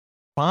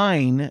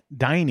Fine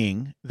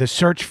Dining, the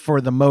search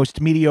for the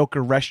most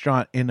mediocre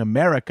restaurant in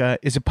America,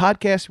 is a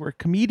podcast where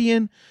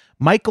comedian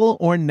Michael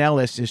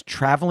Ornelas is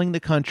traveling the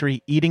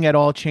country, eating at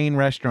all chain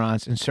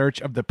restaurants in search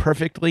of the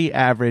perfectly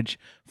average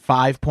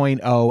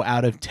 5.0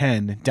 out of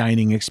 10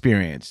 dining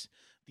experience,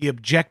 the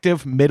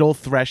objective middle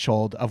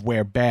threshold of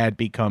where bad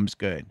becomes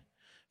good.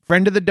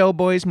 Friend of the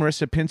Doughboys,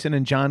 Marissa Pinson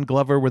and John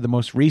Glover were the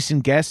most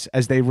recent guests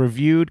as they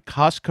reviewed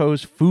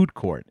Costco's food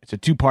court. It's a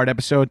two-part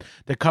episode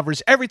that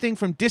covers everything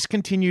from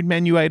discontinued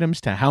menu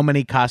items to how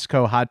many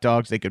Costco hot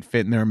dogs they could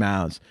fit in their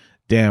mouths.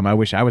 Damn, I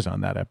wish I was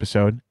on that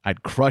episode.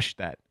 I'd crush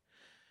that.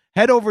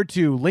 Head over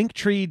to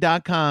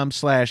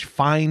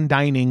linktree.com/fine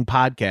dining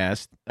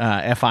podcast,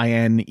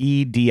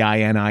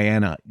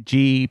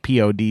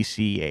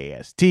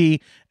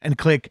 FINEDININGPODCAST, and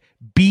click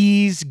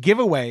Bees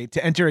Giveaway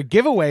to enter a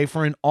giveaway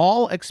for an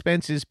all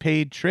expenses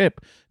paid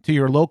trip to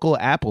your local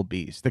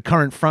Applebee's, the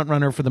current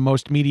frontrunner for the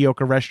most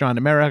mediocre restaurant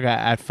in America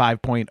at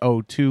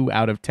 5.02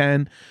 out of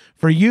 10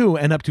 for you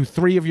and up to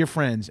 3 of your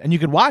friends. And you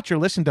can watch or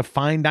listen to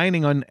Fine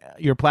Dining on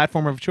your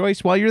platform of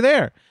choice while you're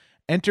there.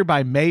 Enter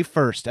by May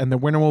 1st, and the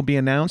winner will be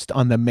announced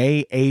on the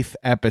May 8th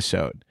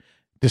episode.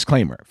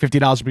 Disclaimer,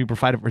 $50 will be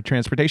provided for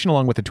transportation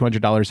along with a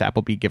 $200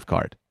 Applebee gift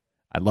card.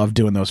 I love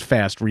doing those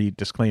fast read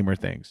disclaimer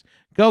things.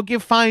 Go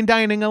give Fine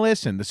Dining a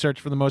listen. The search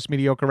for the most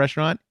mediocre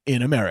restaurant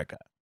in America.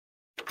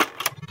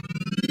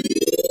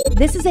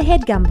 This is a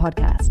HeadGum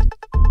podcast.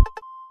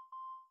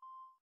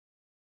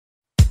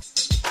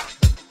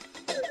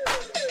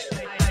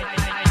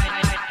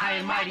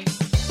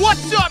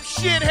 What's up,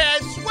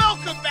 shitheads?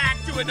 Welcome back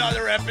to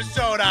another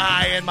episode of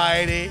High and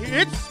Mighty.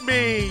 It's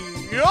me,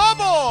 your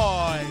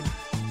boy,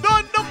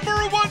 the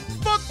number one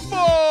fuck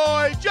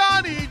boy,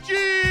 Johnny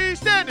G,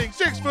 standing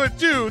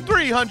 6'2",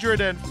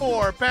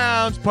 304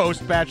 pounds,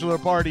 post-bachelor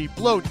party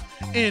bloat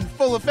in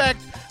full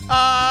effect.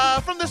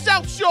 From the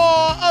South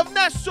Shore of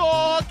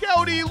Nassau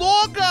County,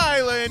 Long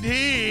Island,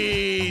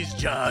 he's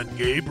John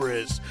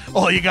Gabris.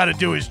 All you gotta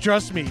do is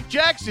trust me.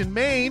 Jackson,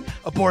 Maine,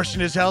 abortion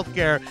is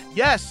healthcare.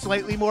 Yes,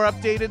 slightly more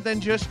updated than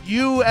just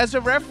you as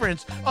a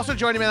reference. Also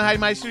joining me on the High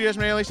My Studios,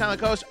 Maryland Silent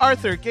Coast,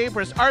 Arthur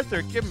Gabris.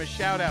 Arthur, give him a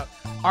shout out.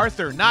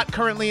 Arthur, not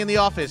currently in the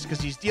office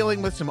because he's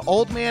dealing with some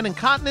old man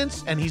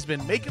incontinence and he's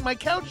been making my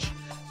couch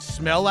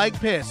smell like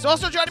piss.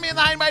 Also joining me in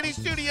the High Mighty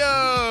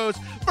Studios,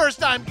 first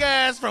time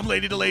guest from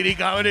Lady to Lady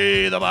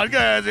Comedy, the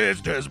podcast is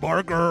Tess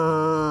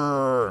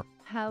Barker.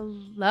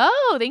 Hello,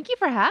 thank you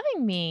for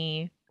having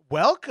me.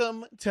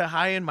 Welcome to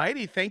High and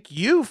Mighty. Thank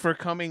you for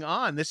coming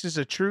on. This is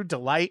a true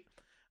delight.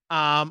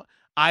 I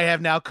have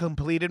now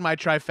completed my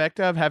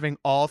trifecta of having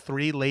all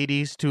 3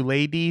 ladies to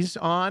ladies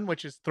on,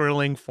 which is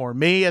thrilling for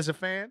me as a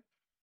fan.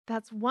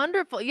 That's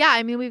wonderful. Yeah,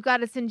 I mean, we've got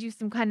to send you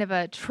some kind of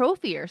a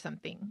trophy or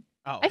something.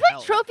 Oh, I feel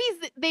like trophies,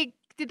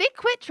 did they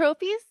quit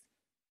trophies?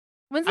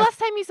 When's the last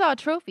time you saw a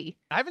trophy?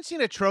 I haven't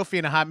seen a trophy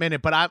in a hot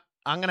minute, but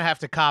I'm gonna have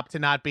to cop to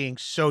not being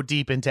so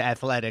deep into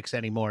athletics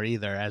anymore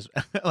either. As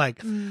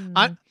like,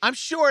 I'm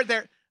sure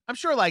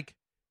like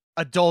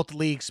adult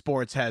league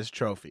sports has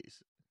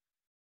trophies.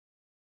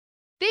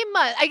 They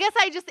must. I guess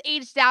I just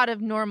aged out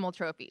of normal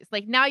trophies.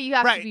 Like now you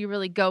have to be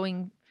really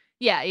going.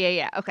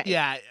 Yeah. Okay.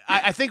 Yeah,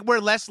 I think we're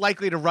less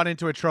likely to run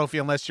into a trophy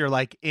unless you're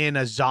like in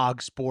a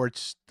Zog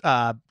Sports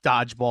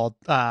dodgeball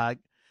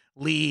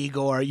league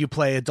or you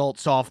play adult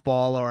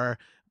softball or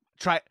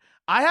try.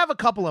 I have a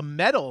couple of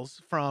medals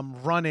from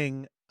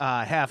running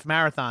half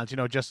marathons,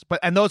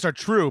 and those are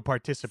true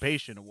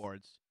participation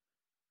awards.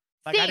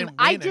 Like, Same.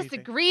 I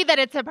disagree that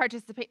it's a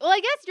participation. Well,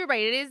 I guess you're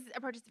right. It is a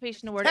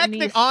participation award.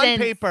 Technically, on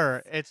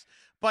paper,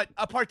 but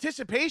a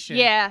participation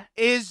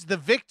is the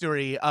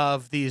victory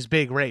of these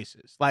big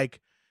races. Like,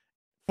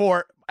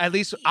 for at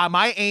least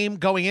my aim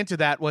going into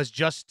that was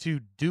just to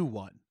do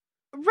one.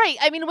 Right.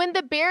 I mean, when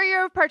the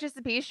barrier of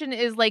participation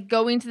is like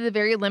going to the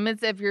very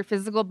limits of your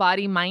physical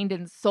body, mind,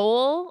 and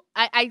soul,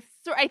 I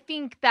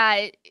think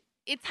that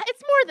it's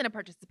more than a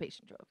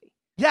participation trophy.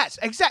 Yes,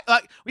 exactly.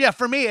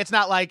 For me, it's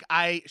not like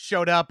I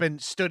showed up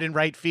and stood in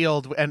right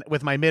field and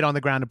with my mitt on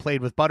the ground and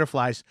played with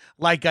butterflies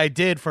like I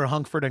did for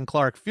Hunkford and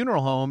Clark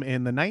Funeral Home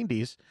in the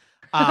 90s.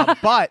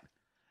 But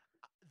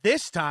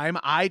this time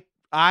I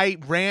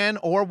ran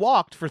or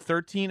walked for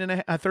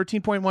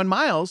 13.1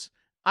 miles.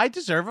 I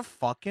deserve a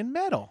fucking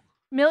medal.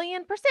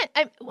 1,000,000%.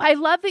 I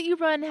love that you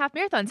run half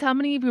marathons. How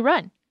many have you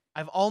run?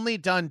 I've only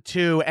done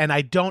 2, and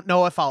I don't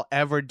know if I'll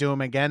ever do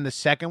them again. The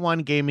second one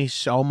gave me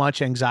so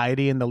much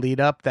anxiety in the lead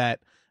up that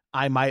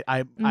I might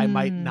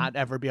not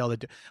ever be able to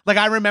do. Like,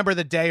 I remember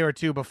the day or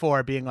two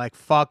before being like,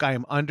 fuck, I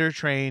am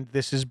undertrained.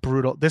 This is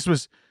brutal.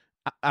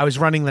 I was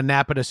running the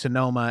Napa to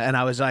Sonoma, and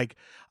I was like,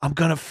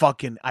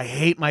 I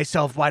hate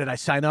myself. Why did I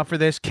sign up for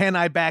this? Can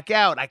I back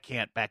out? I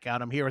can't back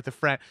out. I'm here with a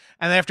friend.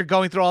 And after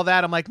going through all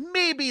that, I'm like,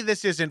 maybe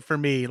this isn't for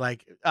me.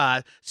 Like,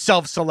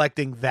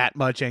 self-selecting that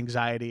much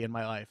anxiety in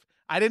my life.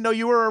 I didn't know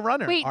you were a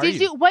runner. Wait, did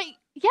you? What?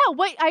 Yeah,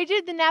 what? I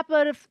did the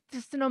Napa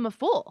to Sonoma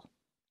full.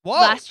 Whoa.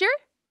 Last year?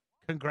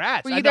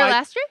 Congrats. Were you there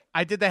last year?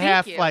 I did the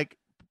half,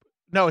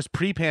 no, it was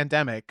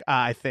pre-pandemic,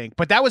 I think.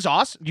 But that was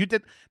awesome.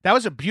 That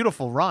was a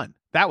beautiful run.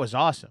 That was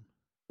awesome.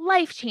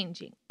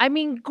 life-changing. I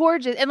mean,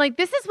 gorgeous. And like,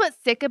 this is what's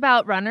sick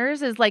about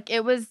runners is like,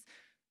 it was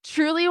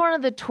truly one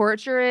of the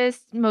torturous,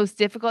 most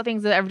difficult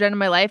things I've ever done in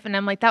my life. And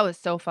I'm like, that was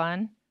so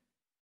fun.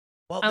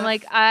 Well, I'm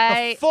like,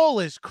 the full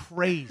is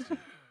crazy.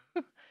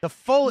 The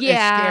full it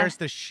scares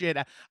the shit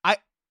out.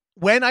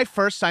 When I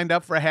first signed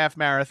up for a half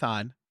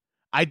marathon,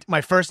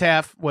 my first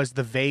half was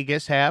the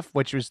Vegas half,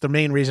 which was the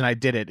main reason I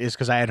did it, is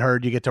because I had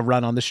heard you get to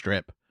run on the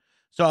strip.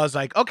 So I was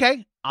like,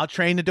 okay, I'll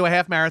train to do a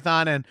half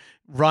marathon and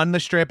run the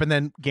strip and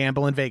then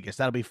gamble in Vegas.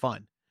 That'll be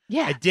fun.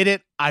 Yeah. I did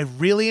it. I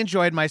really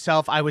enjoyed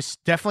myself. I was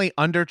definitely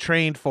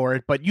undertrained for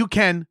it, but you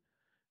can,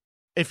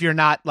 if you're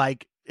not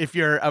like, if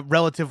you're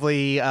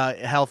relatively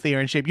healthy or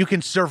in shape, you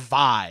can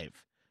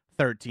survive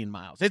 13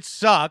 miles. It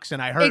sucks,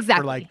 and I hurt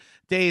for like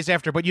days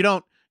after, but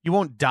you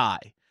won't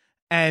die.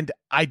 And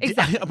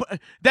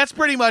that's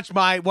pretty much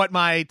what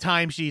my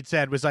timesheet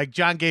said, was like,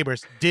 John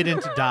Gabers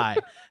didn't die.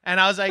 And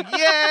I was like,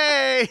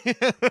 yay,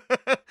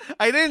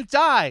 I didn't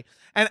die.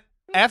 And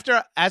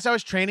as I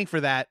was training for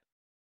that,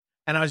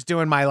 and I was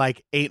doing my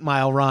like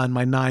 8-mile run,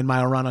 my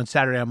 9-mile run on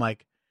Saturday, I'm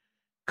like,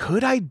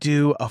 could I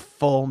do a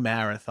full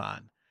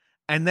marathon?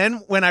 And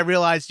then when I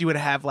realized you would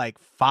have like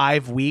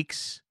 5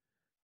 weeks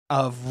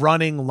of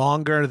running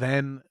longer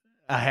than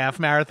a half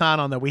marathon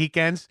on the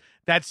weekends,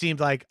 that seemed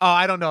like, oh,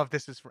 I don't know if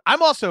this is for.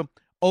 I'm also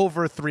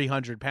over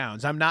 300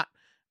 pounds. I'm not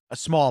a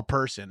small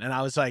person. And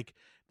I was like,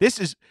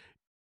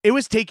 it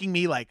was taking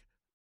me like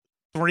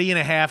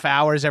 3.5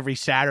 hours every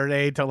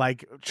Saturday to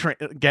like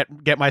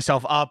get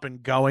myself up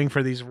and going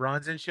for these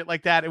runs and shit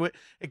like that.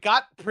 It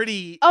got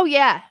pretty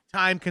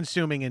time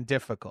consuming and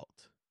difficult.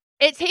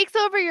 It takes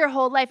over your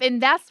whole life,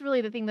 and that's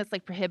really the thing that's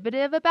like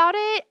prohibitive about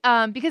it,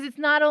 because it's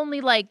not only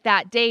like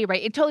that day,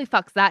 right? It totally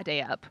fucks that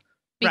day up.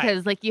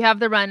 Because like you have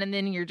the run and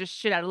then you're just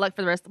shit out of luck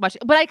for the rest of the watch.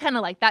 But I kind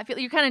of like that.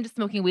 You're kind of just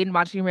smoking weed and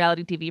watching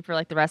reality TV for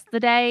like the rest of the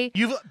day.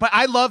 But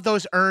I love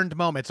those earned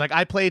moments. Like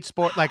I played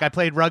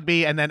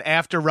rugby, and then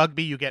after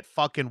rugby you get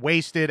fucking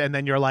wasted, and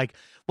then you're like,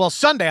 well,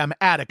 Sunday I'm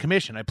out of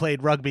commission. I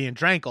played rugby and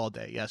drank all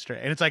day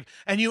yesterday. And it's like,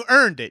 and you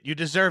earned it. You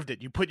deserved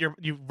it. You put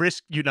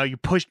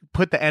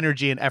the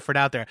energy and effort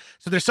out there.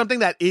 So there's something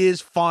that is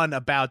fun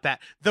about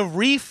that. The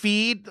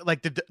refeed,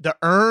 like the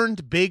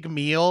earned big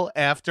meal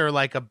after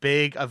like a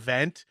big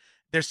event.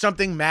 There's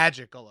something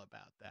magical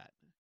about that.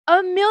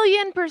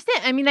 1,000,000%.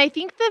 I mean, I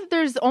think that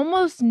there's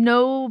almost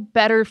no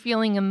better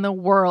feeling in the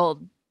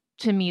world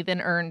to me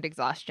than earned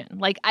exhaustion.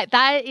 Like and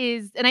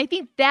I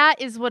think that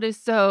is what is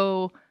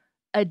so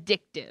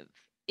addictive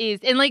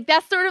and like,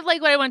 that's sort of like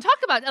what I want to talk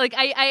about. Like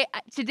I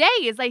today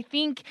is, I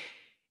think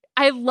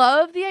I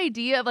love the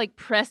idea of like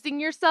pressing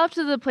yourself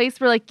to the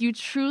place where like you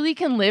truly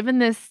can live in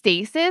this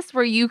stasis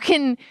where you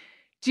can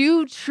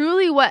do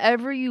truly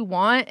whatever you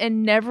want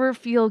and never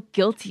feel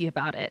guilty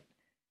about it.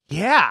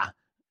 Yeah,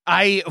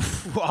 I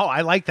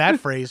like that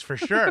phrase for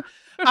sure.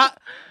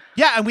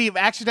 Yeah, and we've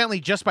accidentally,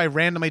 just by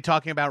randomly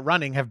talking about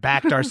running, have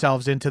backed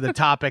ourselves into the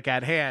topic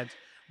at hand,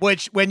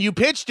 which when you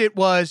pitched it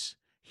was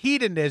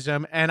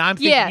hedonism, and I'm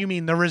thinking you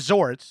mean the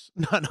resorts.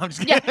 No, I'm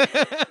just kidding.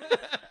 Yeah.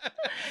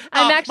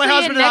 I'm actually my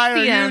husband and I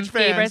are huge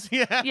fans.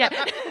 Yeah.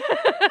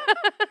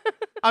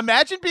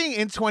 Imagine being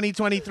in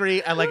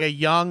 2023 at like a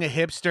young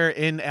hipster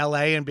in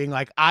LA and being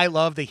like, I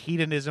love the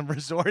hedonism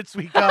resorts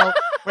we go.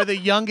 We're the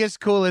youngest,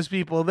 coolest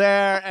people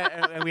there,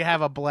 and we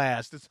have a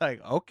blast. It's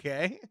like,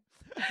 okay.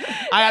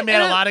 I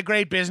made a lot of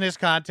great business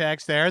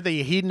contacts there.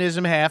 The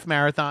hedonism half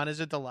marathon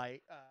is a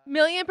delight.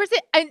 1,000,000%.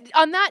 And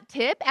on that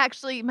tip,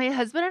 actually, my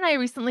husband and I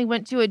recently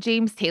went to a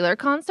James Taylor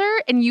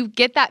concert, and you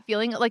get that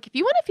feeling like if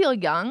you want to feel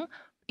young,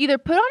 either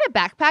put on a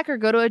backpack or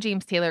go to a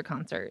James Taylor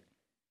concert.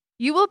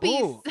 You will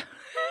be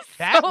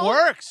that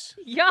works.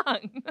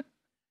 Young.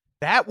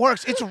 That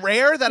works. It's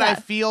rare that I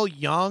feel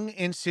young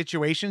in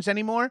situations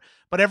anymore,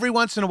 but every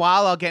once in a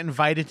while I'll get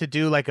invited to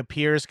do like a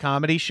peers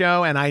comedy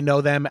show, and I know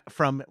them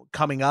from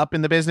coming up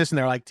in the business, and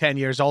they're like 10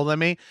 years older than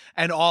me,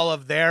 and all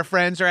of their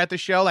friends are at the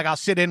show. Like I'll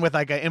sit in with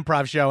like an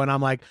improv show, and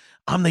I'm like,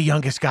 I'm the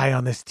youngest guy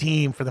on this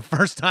team for the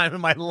first time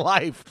in my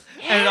life.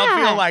 Yeah. And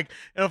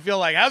it'll feel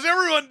like, how's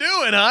everyone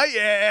doing, huh?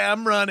 Yeah,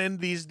 I'm running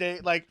these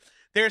days. Like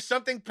there's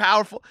something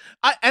powerful.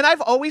 And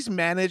I've always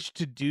managed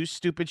to do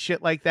stupid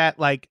shit like that.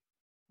 Like,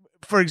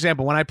 for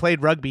example, when I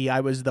played rugby, I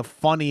was the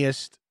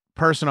funniest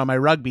person on my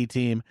rugby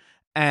team.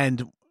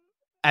 And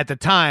at the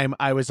time,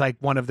 I was like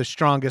one of the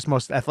strongest,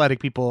 most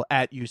athletic people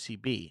at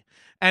UCB.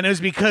 And it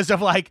was because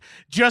of like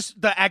just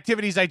the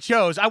activities I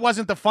chose. I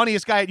wasn't the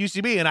funniest guy at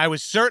UCB, and I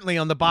was certainly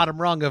on the bottom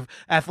rung of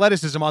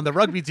athleticism on the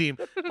rugby team.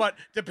 But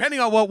depending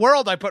on what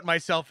world I put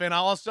myself in,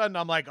 all of a sudden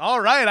I'm like, all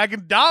right, I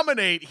can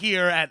dominate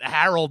here at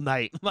Harold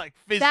Night, like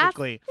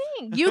physically. That's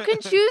the thing. You can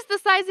choose the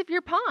size of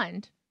your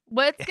pond.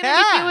 What's going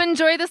to make you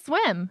enjoy the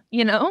swim,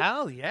 you know?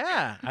 Hell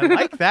yeah. I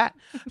like that.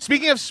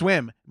 Speaking of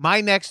swim, my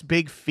next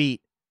big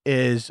feat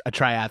is a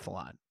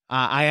triathlon.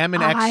 I am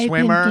an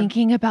ex-swimmer. I've been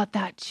thinking about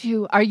that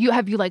too.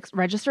 Have you like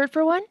registered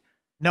for one?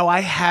 No,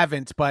 I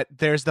haven't, but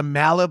there's the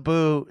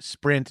Malibu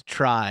Sprint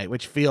Tri,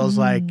 which feels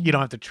like you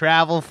don't have to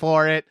travel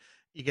for it.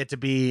 You get to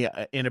be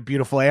in a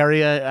beautiful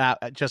area,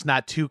 just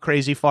not too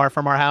crazy far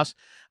from our house.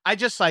 I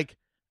just like,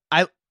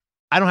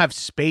 I don't have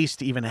space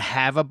to even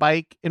have a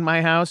bike in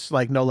my house,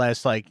 like no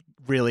less like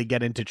really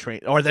get into train,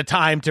 or the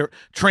time to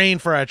train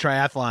for a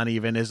triathlon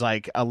even is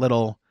like a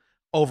little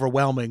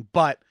overwhelming.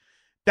 But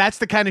that's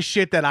the kind of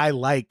shit that I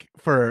like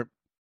for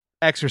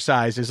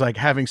exercise, is like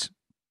having,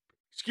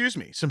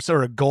 some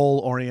sort of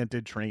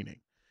goal-oriented training.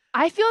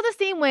 I feel the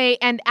same way,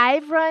 and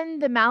I've run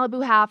the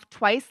Malibu Half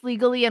twice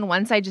legally, and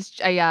once I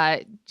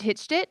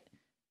hitched it.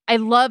 I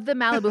love the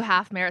Malibu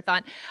Half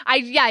Marathon. I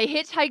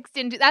hitchhiked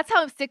into. That's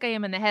how sick I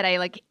am in the head. I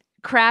like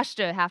crashed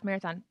a half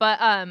marathon, but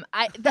I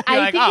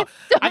like, think it's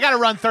so- I got to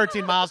run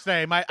 13 miles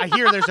today. I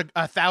hear there's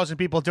 1,000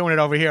 people doing it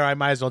over here. I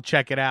might as well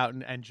check it out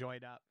and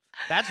join up.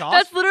 That's awesome.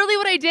 That's literally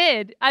what I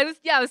did. I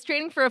was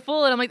training for a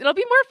full, and I'm like, it'll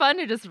be more fun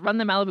to just run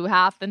the Malibu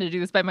Half than to do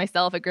this by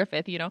myself at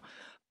Griffith, you know.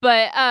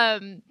 But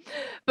that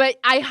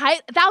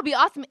would be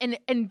awesome.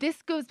 And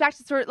this goes back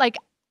to sort of like,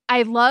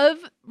 I love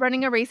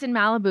running a race in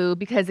Malibu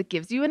because it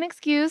gives you an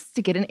excuse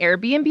to get an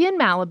Airbnb in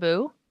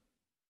Malibu.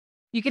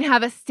 You can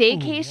have a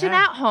staycation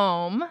at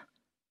home.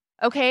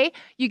 Okay?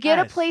 You get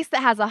a place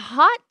that has a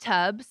hot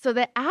tub so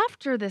that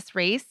after this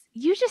race,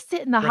 you just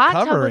sit in the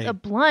hot tub with a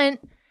blunt,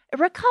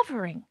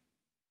 recovering.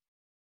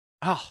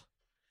 A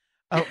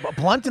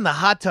blunt in the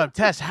hot tub.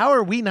 Tess, how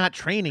are we not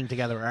training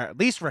together, or at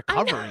least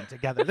recovering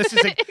together? This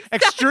is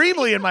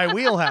extremely in my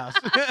wheelhouse.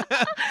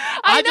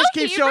 I just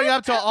keep showing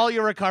up to all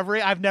your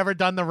recovery. I've never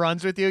done the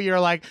runs with you. You're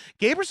like,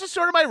 Gabrus is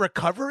sort of my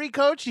recovery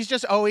coach. He's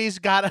just always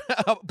got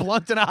a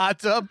blunt in a hot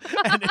tub.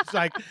 And it's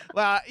like,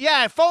 well,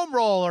 yeah, foam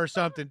roll or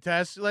something,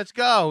 Tess. Let's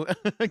go.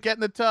 Get in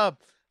the tub.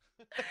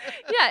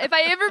 Yeah, if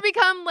I ever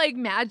become like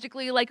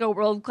magically like a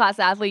world-class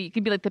athlete, you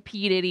can be like the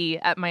P. Diddy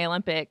at my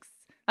Olympics.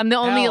 I'm the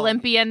only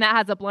Olympian that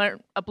has a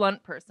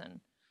blunt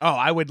person. Oh,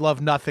 I would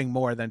love nothing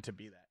more than to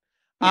be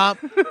that.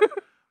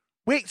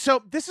 Wait,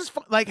 so this is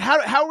like,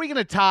 how are we going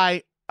to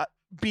tie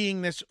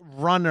being this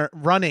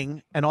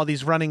running and all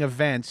these running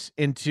events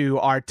into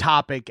our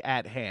topic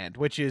at hand,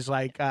 which is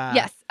like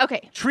yes,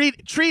 okay,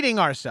 treating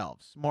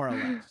ourselves more or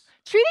less.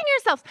 Treating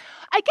yourselves.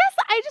 I guess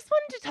I just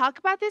wanted to talk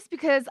about this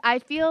because I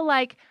feel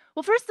like,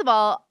 well, first of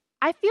all,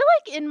 I feel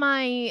like in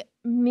my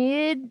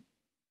mid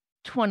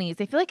 20s,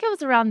 I feel like I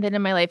was around then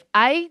in my life,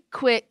 I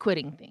quit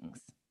quitting things.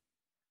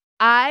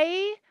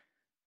 I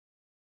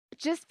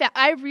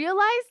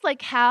realized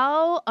like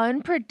how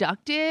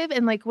unproductive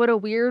and like what a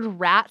weird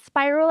rat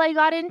spiral I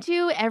got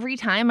into every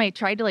time I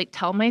tried to like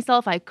tell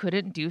myself I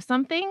couldn't do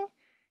something.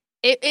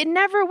 It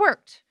never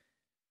worked.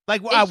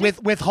 Like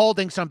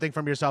withholding something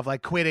from yourself,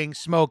 like quitting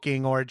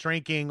smoking or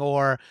drinking,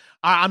 or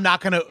I'm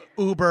not going to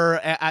Uber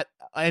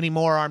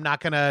anymore, or I'm not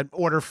going to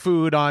order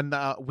food on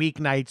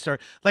weeknights, or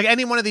like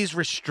any one of these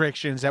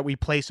restrictions that we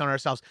place on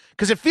ourselves.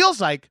 Because it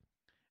feels like,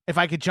 if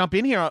I could jump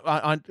in here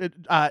on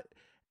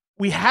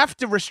we have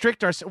to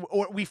restrict ourselves,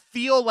 or we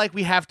feel like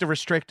we have to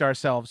restrict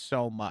ourselves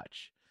so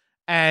much.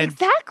 And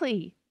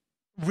exactly.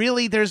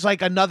 Really, there's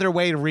like another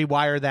way to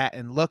rewire that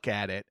and look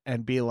at it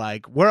and be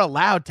like, we're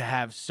allowed to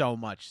have so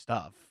much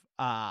stuff.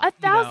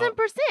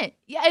 1,000%.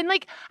 Yeah. And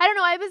like, I don't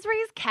know, I was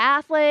raised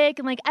Catholic,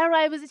 and like, I don't know,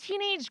 I was a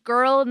teenage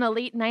girl in the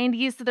late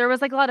 90s. So there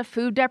was like a lot of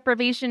food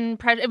deprivation.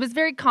 It was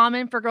very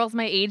common for girls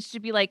my age to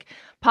be like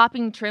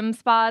popping trim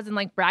spas and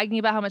like bragging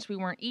about how much we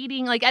weren't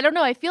eating. Like, I don't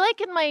know. I feel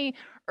like in my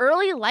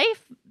early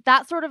life,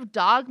 that sort of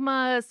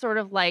dogma, sort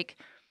of like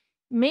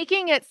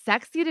making it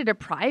sexy to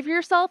deprive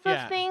yourself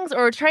of things,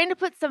 or trying to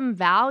put some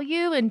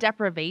value in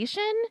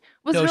deprivation,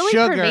 was no really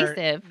sugar,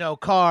 pervasive. No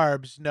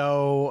carbs,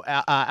 no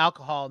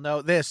alcohol,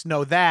 no this,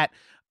 no that.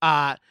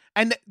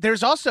 And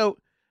there's also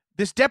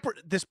this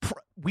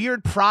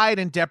weird pride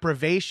and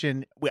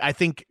deprivation. I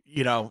think,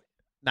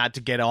 not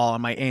to get all on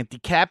my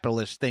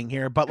anti-capitalist thing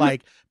here, but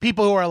like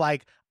people who are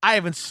like, I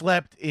haven't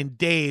slept in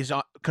days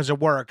because of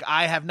work.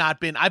 I've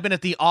been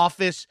at the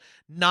office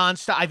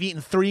nonstop. I've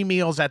eaten 3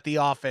 meals at the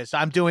office.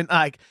 I'm doing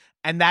like,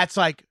 and that's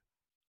like,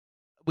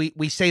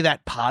 we say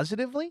that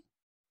positively.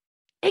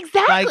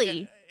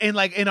 Exactly.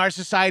 Like in our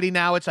society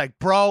now, it's like,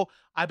 bro,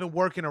 I've been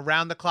working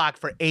around the clock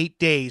for 8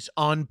 days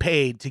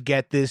unpaid to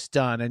get this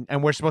done.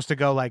 And we're supposed to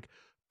go like,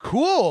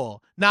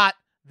 cool. Not,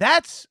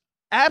 that's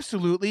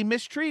absolutely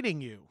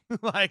mistreating you.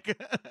 Like,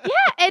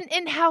 yeah.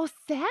 And how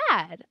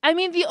sad. I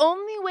mean, the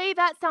only way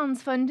that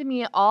sounds fun to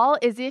me at all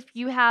is if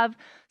you have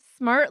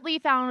smartly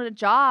found a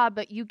job,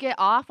 but you get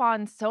off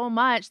on so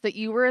much that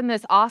you were in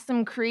this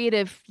awesome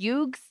creative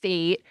fugue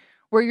state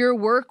where your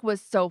work was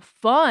so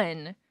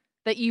fun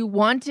that you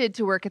wanted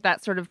to work at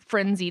that sort of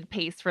frenzied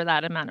pace for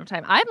that amount of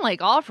time. I'm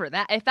like all for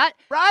that. If that,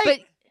 right. But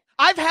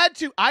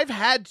I've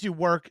had to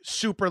work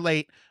super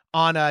late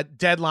on a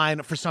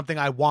deadline for something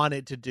I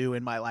wanted to do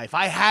in my life.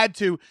 I had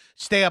to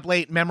stay up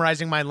late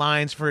memorizing my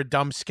lines for a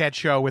dumb sketch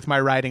show with my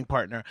writing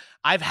partner.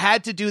 I've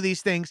had to do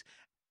these things,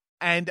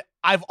 and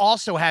I've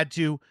also had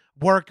to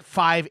work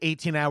 5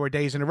 18-hour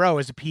days in a row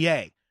as a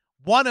PA.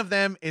 One of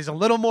them is a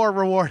little more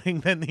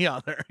rewarding than the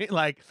other.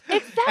 Like,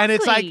 exactly. And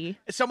it's like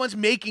someone's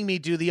making me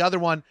do the other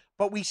one,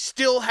 but we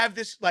still have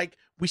this, like,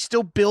 we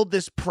still build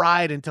this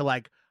pride into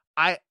like,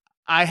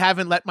 I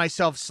haven't let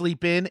myself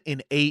sleep in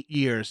 8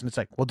 years. And it's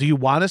like, well, do you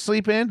want to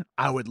sleep in?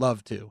 I would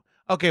love to.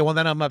 Okay, well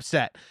then I'm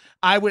upset.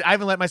 I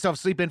haven't let myself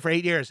sleep in for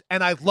 8 years,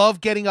 and I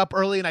love getting up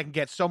early, and I can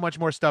get so much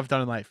more stuff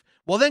done in life.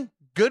 Well then,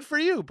 good for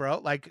you, bro.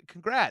 Like,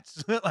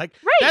 congrats. Like,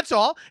 Right. that's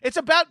all. It's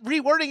about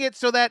rewording it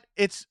so that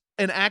it's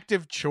an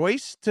active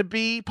choice to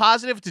be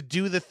positive, to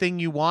do the thing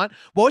you want.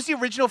 What was the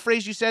original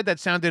phrase you said that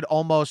sounded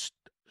almost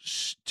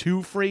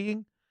too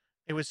freeing?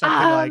 It was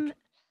something like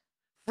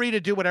free to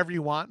do whatever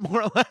you want,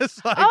 more or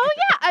less. Like, Oh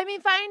yeah, I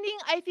mean,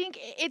 I think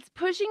it's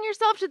pushing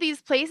yourself to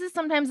these places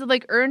sometimes of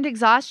like earned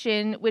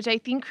exhaustion, which I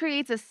think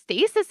creates a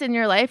stasis in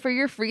your life where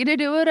you're free to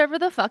do whatever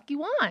the fuck you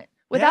want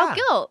without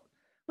guilt.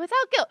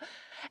 Without guilt.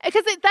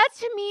 Because that's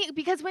to me,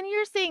 because when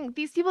you're saying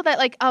these people that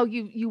like, oh,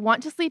 you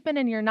want to sleep in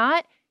and you're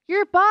not,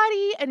 your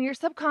body and your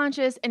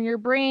subconscious and your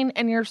brain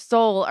and your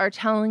soul are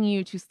telling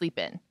you to sleep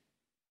in.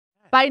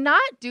 By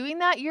not doing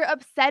that, you're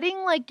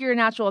upsetting like your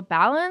natural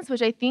balance,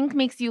 which I think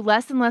makes you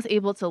less and less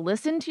able to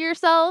listen to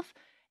yourself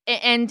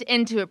and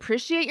to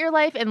appreciate your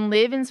life and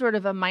live in sort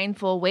of a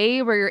mindful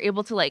way where you're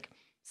able to like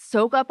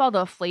soak up all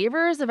the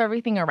flavors of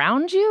everything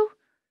around you.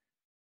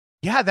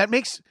 Yeah, that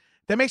makes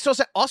so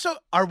sense. Also,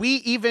 are we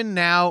even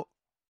now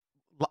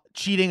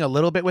cheating a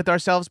little bit with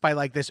ourselves by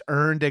like this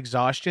earned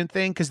exhaustion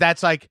thing? Because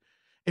that's like,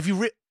 if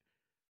you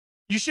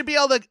should be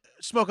able to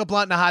smoke a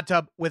blunt in a hot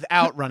tub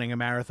without running a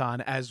marathon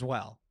as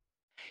well.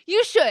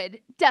 You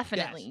should,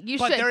 definitely. Yes. You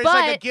but should. There is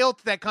like a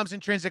guilt that comes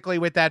intrinsically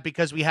with that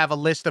because we have a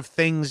list of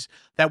things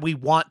that we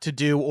want to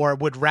do or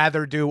would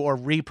rather do or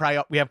we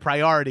have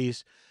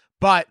priorities.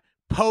 But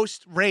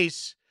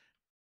post-race,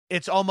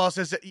 it's almost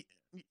as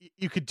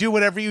you could do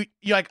whatever you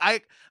like.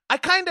 I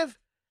kind of,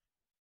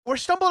 we're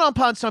stumbling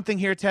upon something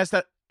here, Tess,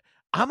 that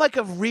I'm like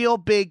a real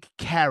big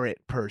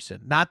carrot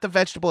person. Not the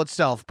vegetable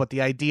itself, but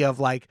the idea of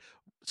like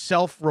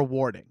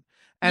self-rewarding.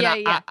 And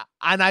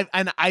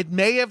I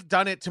may have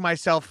done it to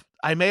myself.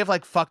 I may have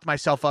like fucked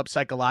myself up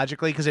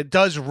psychologically because it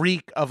does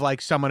reek of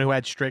like someone who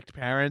had strict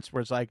parents where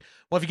it's like,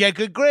 well, if you get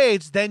good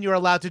grades, then you're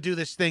allowed to do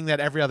this thing that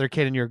every other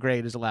kid in your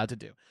grade is allowed to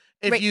do.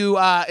 If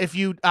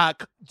you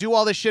do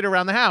all this shit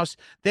around the house,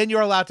 then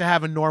you're allowed to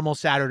have a normal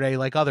Saturday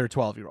like other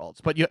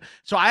 12-year-olds.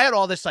 So I had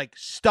all this like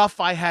stuff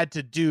I had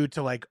to do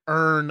to like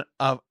earn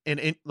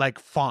in like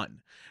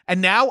fun.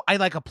 And now I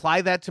like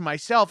apply that to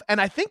myself.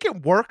 And I think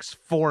it works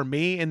for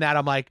me in that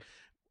I'm like,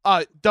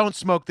 don't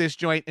smoke this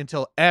joint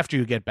until after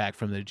you get back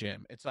from the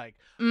gym. It's like,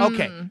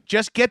 okay,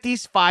 just get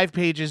these 5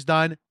 pages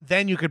done.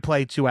 Then you could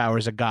play 2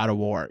 hours of God of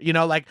War. You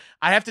know, like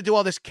I have to do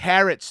all this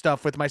carrot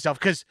stuff with myself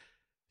because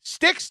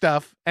stick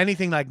stuff,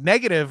 anything like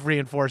negative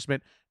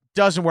reinforcement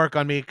doesn't work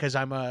on me because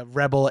I'm a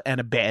rebel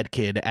and a bad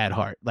kid at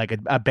heart, like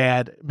a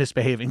bad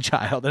misbehaving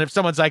child. And if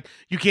someone's like,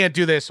 you can't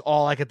do this,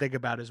 all I can think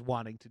about is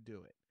wanting to do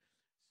it.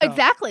 So.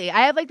 Exactly.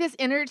 I have like this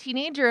inner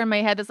teenager in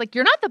my head that's like,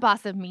 you're not the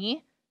boss of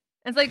me.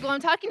 It's like, well, I'm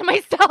talking to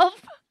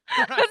myself.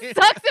 Right. It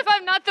sucks if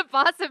I'm not the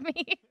boss of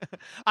me.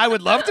 I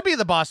would love to be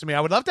the boss of me.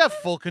 I would love to have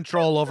full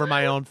control over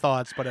my own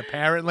thoughts, but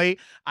apparently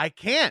I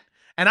can't.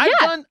 And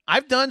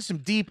I've done some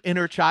deep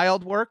inner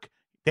child work.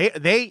 They are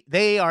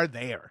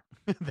there.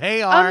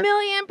 They are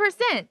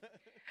 1,000,000%.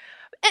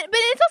 But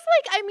it's also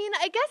like, I mean,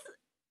 I guess,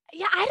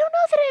 yeah, I don't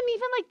know that I'm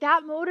even like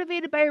that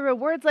motivated by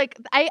rewards. Like,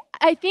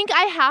 I think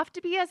I have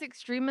to be as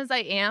extreme as I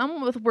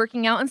am with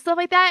working out and stuff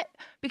like that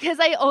because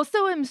I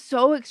also am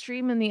so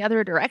extreme in the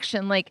other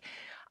direction. Like,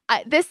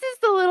 this is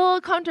a little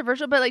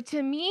controversial, but like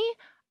to me,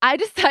 I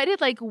decided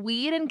like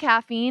weed and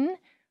caffeine,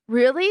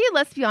 really,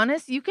 let's be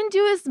honest, you can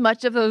do as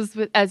much of those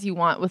as you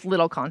want with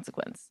little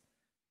consequence.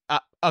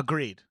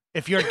 Agreed.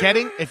 If you're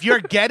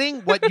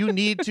getting what you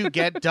need to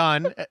get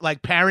done,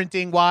 like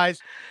parenting wise,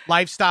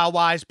 lifestyle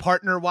wise,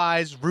 partner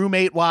wise,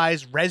 roommate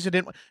wise,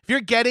 resident, if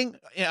you're getting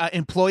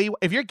employee,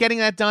 if you're getting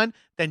that done,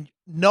 then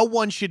no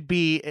one should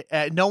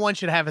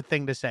have a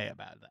thing to say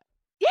about that.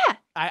 Yeah.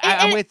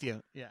 I'm with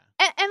you. Yeah.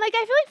 And like,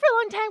 I feel like for a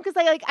long time,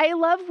 because I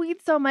love weed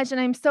so much and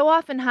I'm so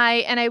often high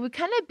and I would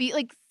kind of be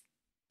like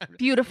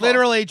beautiful.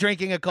 Literally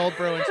drinking a cold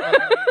brew and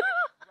smoking weed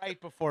right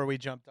before we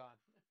jumped on.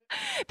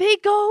 They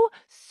go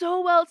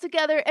so well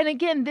together. And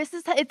again,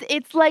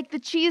 it's like the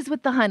cheese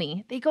with the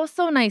honey. They go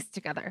so nice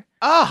together.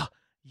 Oh,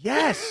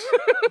 yes.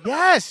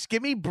 Yes.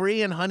 Give me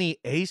brie and honey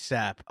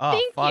ASAP. Oh,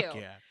 fuck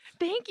yeah.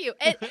 Thank you.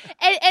 And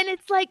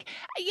it's like,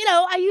 you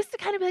know, I used to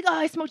kind of be like, oh,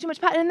 I smoke too much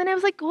pot. And then I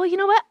was like, well, you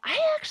know what? I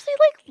actually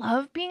like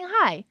love being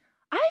high.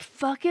 I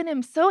fucking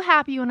am so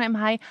happy when I'm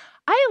high.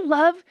 I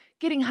love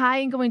getting high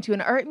and going to an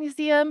art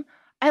museum.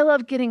 I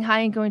love getting high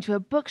and going to a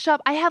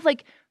bookshop. I have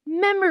like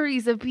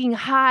memories of being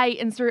high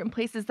in certain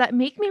places that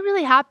make me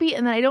really happy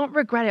and that I don't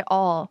regret it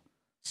all.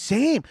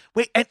 Same.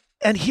 Wait,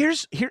 and here,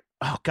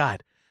 oh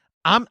God.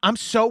 I'm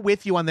so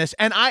with you on this.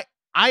 And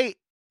I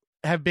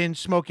have been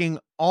smoking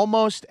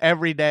almost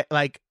every day.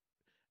 Like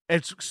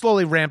it's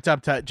slowly ramped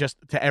up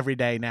to every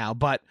day now.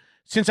 But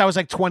since I was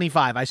like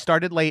 25, I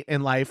started late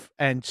in life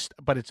I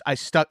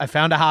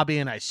found a hobby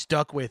and I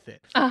stuck with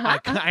it.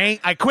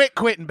 I quit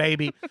quitting,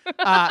 baby.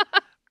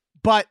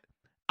 But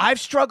I've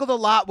struggled a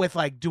lot with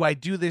like, do I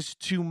do this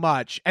too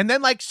much? And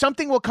then like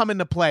something will come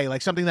into play,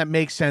 like something that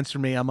makes sense for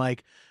me. I'm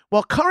like,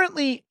 well,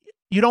 currently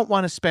you don't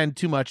want to spend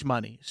too much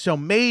money. So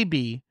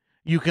maybe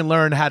you can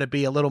learn how to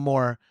be a little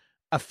more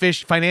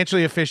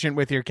financially efficient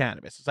with your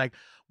cannabis. It's like,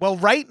 well,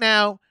 right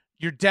now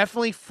you're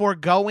definitely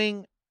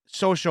foregoing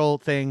social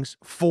things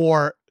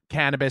for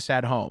cannabis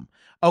at home.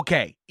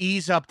 Okay,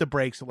 ease up the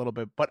brakes a little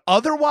bit, but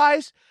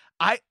otherwise,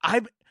 I'd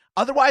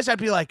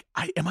be like,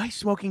 am I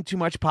smoking too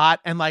much pot?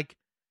 And like,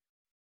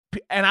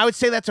 and I would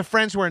say that to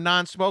friends who are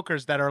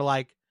non-smokers that are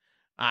like,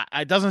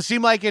 it doesn't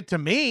seem like it to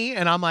me.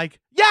 And I'm like,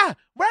 yeah,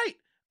 right.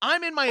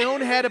 I'm in my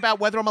own head about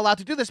whether I'm allowed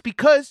to do this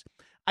because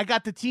I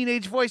got the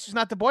teenage voice who's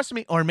not the boss of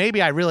me. Or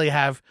maybe I really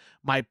have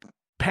my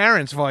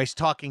parents' voice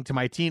talking to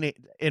my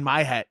in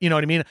my head. You know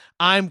what I mean?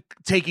 I'm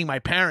taking my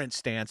parents'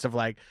 stance of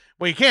like,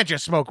 well, you can't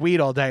just smoke weed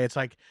all day. It's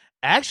like,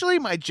 actually,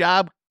 my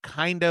job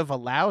kind of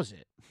allows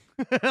it.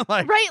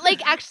 Right.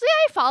 Like, actually,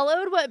 I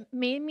followed what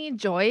made me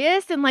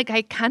joyous and like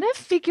I kind of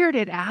figured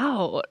it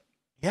out.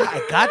 Yeah,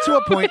 I got to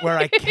a point where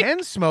I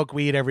can smoke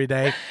weed every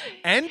day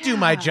and do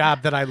my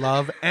job that I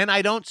love, and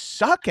I don't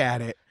suck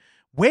at it.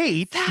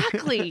 Wait.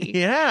 Exactly.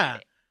 Yeah.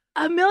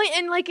 A million,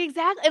 and like,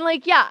 exactly. And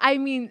like, yeah, I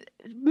mean,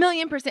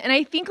 1,000,000%. And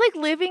I think like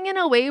living in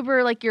a way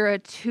where like you're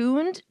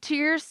attuned to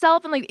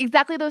yourself and like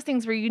exactly those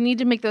things where you need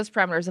to make those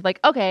parameters of like,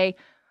 okay,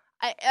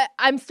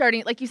 I'm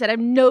starting, like you said,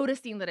 I'm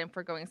noticing that I'm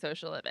foregoing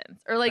social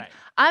events. Or like,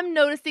 I'm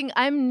noticing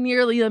I'm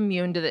nearly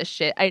immune to this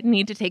shit. I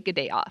need to take a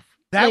day off.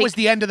 That was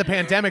the end of the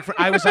pandemic.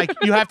 I was like,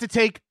 you have to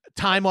take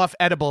time off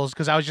edibles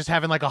because I was just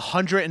having like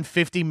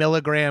 150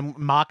 milligram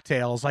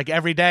mocktails like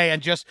every day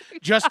and just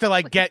to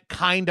like get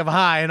kind of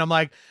high. And I'm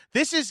like,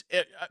 this is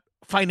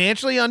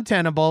financially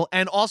untenable.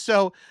 And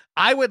also,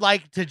 I would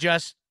like to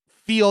just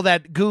feel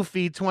that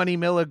goofy 20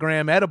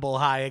 milligram edible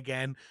high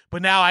again.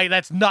 But now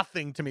that's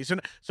nothing to me. So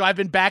I've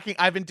been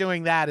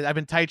doing that. I've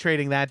been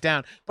titrating that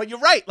down. But you're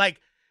right. Like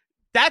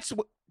that's.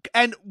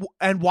 And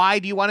why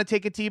do you want to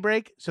take a tea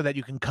break? So that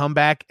you can come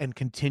back and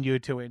continue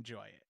to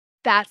enjoy it.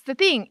 That's the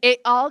thing.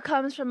 It all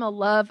comes from a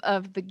love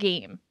of the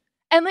game.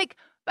 And like,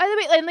 by the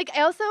way, and like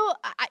I also,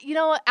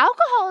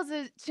 alcohol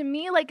is to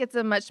me like it's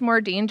a much more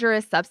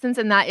dangerous substance.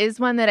 And that is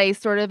one that I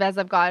sort of, as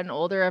I've gotten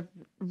older, I've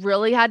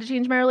really had to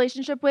change my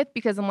relationship with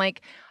because I'm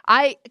like,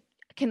 I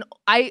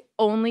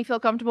only feel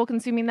comfortable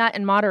consuming that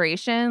in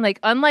moderation. Like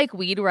unlike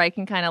weed where I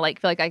can kind of like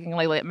feel like I can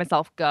like let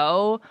myself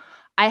go.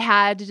 I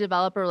had to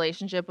develop a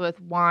relationship with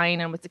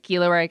wine and with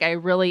tequila where like I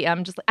really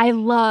am just like, I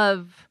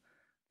love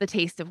the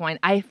taste of wine.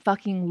 I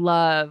fucking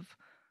love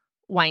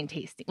wine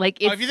tasting.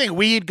 Like if you think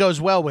weed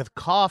goes well with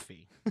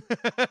coffee.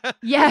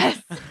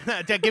 Yes.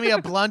 Give me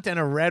a blunt and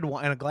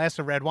a glass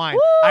of red wine.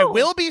 Woo! I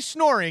will be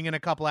snoring in a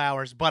couple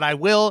hours, but I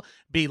will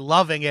be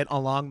loving it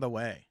along the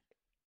way.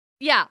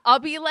 Yeah, I'll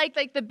be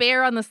like the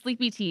bear on the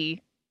sleepy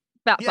tea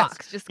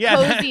box, just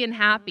cozy and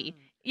happy.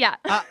 Yeah.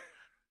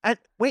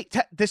 Wait,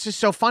 this is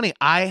so funny.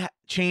 I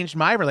changed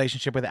my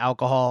relationship with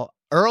alcohol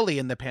early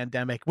in the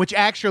pandemic, which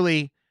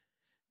actually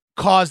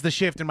caused the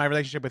shift in my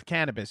relationship with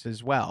cannabis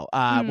as well.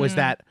 Was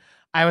that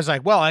I was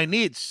like, well, I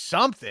need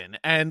something.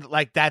 And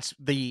like, that's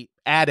the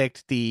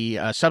addict, the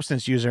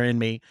substance user in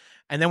me.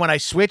 And then when I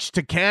switched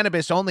to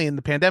cannabis only in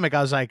the pandemic,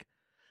 I was like,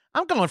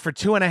 I'm going for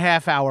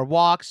 2.5 hour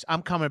walks.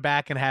 I'm coming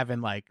back and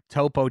having like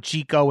Topo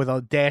Chico with a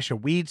dash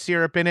of weed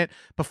syrup in it.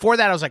 Before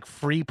that, I was like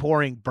free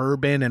pouring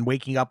bourbon and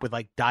waking up with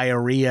like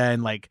diarrhea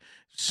and like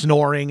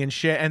snoring and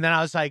shit. And then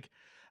I was like,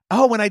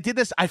 oh, when I did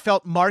this, I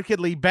felt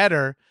markedly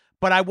better,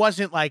 but I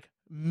wasn't like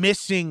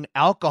missing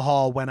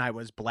alcohol when I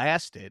was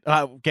blasted,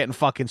 getting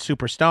fucking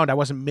super stoned. I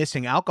wasn't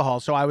missing alcohol.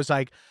 So I was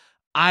like,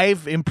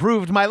 I've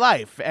improved my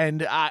life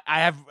and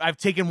I've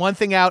taken one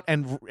thing out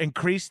and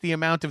increased the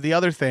amount of the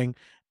other thing.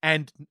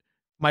 And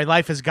my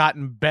life has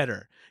gotten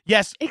better.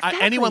 Yes,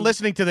 exactly. Anyone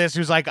listening to this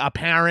who's like a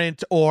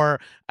parent or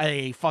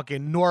a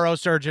fucking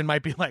neurosurgeon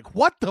might be like,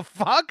 what the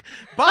fuck?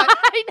 But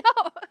I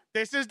know.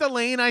 This is the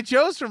lane I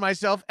chose for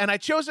myself. And I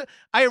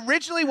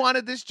originally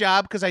wanted this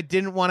job because I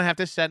didn't want to have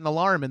to set an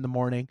alarm in the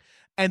morning.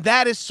 And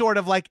that is sort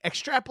of like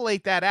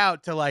extrapolate that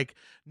out to like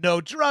no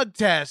drug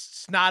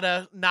tests,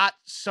 not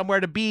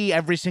somewhere to be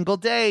every single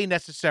day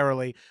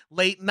necessarily.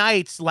 Late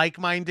nights,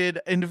 like-minded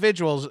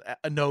individuals,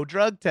 no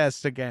drug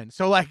tests again.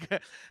 So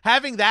like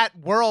having that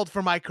world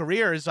for my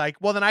career is like,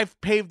 well, then I've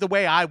paved the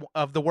way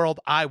of the world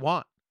I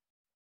want.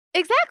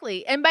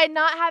 Exactly. And by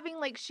not having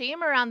like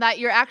shame around that,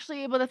 you're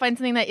actually able to find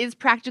something that is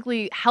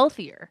practically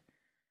healthier.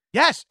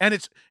 Yes, and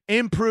it's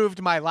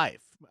improved my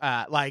life.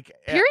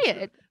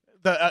 Period.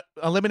 The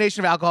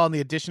elimination of alcohol and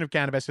the addition of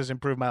cannabis has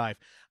improved my life.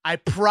 I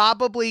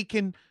probably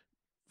can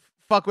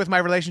fuck with my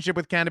relationship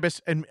with cannabis,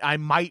 and I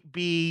might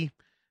be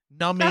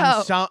numbing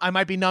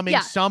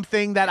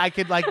something that I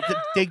could like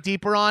dig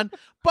deeper on.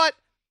 But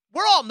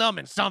we're all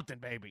numbing something,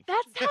 baby.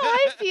 That's how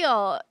I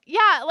feel.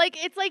 Yeah,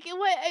 like it's like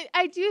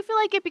I do feel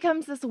like it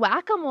becomes this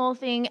whack-a-mole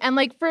thing, and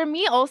like for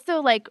me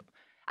also, like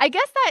I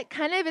guess that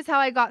kind of is how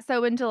I got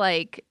so into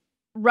like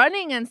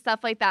running and stuff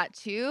like that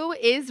too,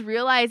 is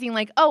realizing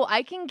like, oh,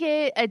 I can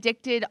get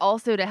addicted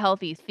also to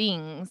healthy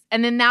things.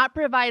 And then that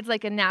provides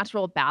like a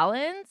natural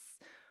balance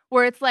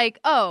where it's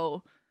like,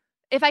 oh,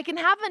 if I can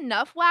have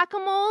enough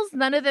whack-a-moles,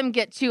 none of them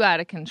get too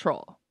out of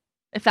control,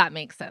 if that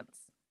makes sense.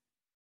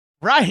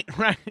 Right,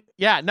 right.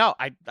 Yeah, no,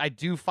 I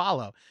do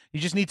follow. You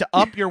just need to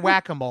up your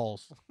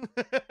whack-a-moles.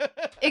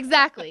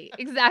 Exactly.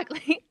 And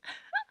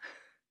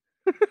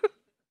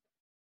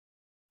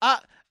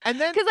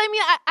then Because I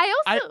mean, I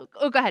also.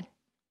 Oh, go ahead.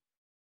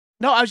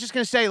 no, I was just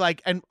gonna say,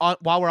 like, and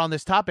while we're on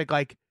this topic,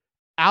 like,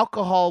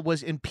 alcohol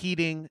was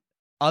impeding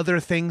other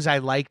things I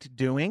liked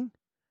doing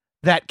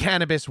that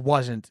cannabis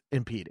wasn't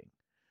impeding.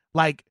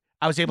 Like,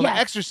 I was able to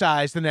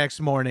exercise the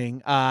next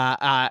morning.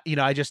 I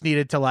just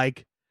needed to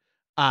like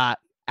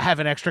have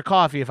an extra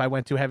coffee if I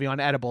went too heavy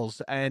on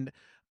edibles, and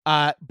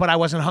but I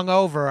wasn't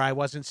hungover. I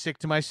wasn't sick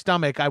to my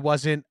stomach. I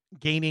wasn't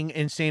gaining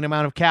insane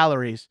amount of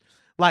calories.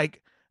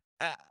 Like,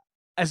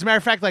 as a matter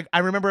of fact, like, I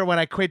remember when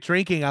I quit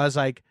drinking, I was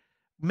like,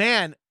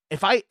 man,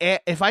 if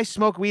I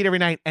smoke weed every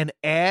night and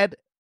add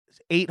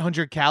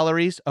 800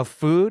 calories of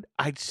food,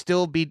 I'd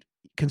still be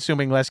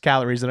consuming less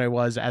calories than I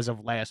was as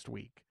of last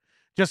week,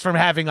 just from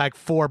having like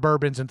 4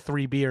 bourbons and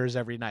 3 beers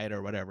every night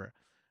or whatever.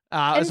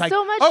 I was like,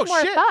 so much oh,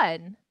 more shit.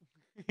 fun.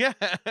 Yeah.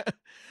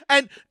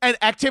 and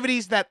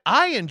activities that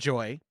I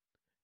enjoy,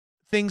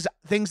 things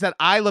that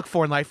I look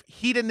for in life,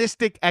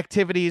 hedonistic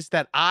activities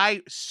that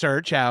I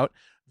search out,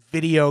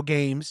 video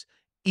games,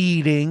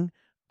 eating,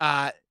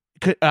 the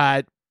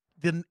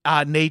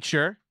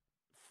nature,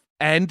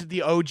 and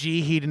the OG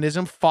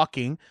hedonism,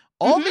 fucking.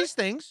 All these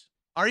things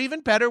are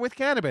even better with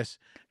cannabis.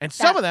 And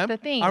some of them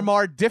are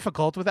more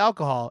difficult with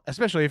alcohol,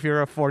 especially if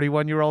you're a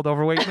 41-year-old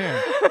overweight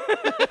man.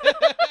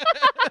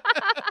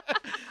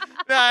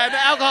 And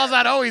alcohol's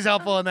not always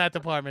helpful in that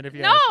department. If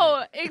you ask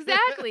me.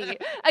 Exactly.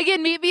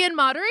 Again, maybe in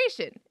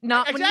moderation,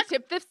 not when you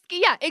tip the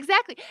yeah,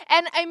 exactly.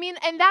 And I mean,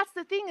 and that's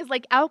the thing is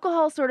like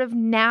alcohol sort of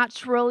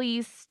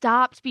naturally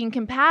stopped being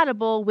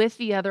compatible with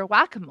the other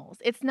whack-a-moles.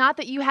 It's not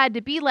that you had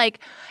to be like,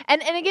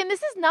 and again,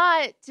 this is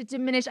not to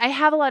diminish. I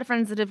have a lot of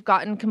friends that have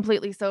gotten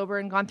completely sober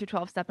and gone through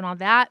 12-step and all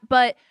that,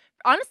 but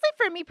honestly,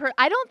 for me,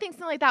 I don't think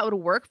something like that would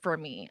work for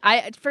me.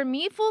 For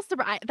me, full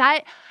sober,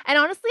 and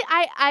honestly,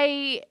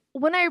 I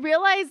when I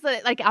realized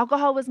that like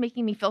alcohol was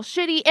making me feel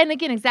shitty, and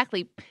again,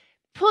 exactly,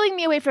 pulling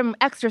me away from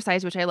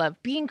exercise, which I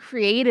love, being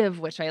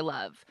creative, which I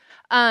love.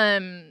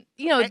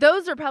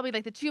 Those are probably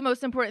like the 2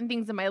 most important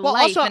things in my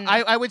life. Also,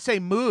 I would say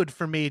mood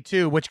for me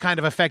too, which kind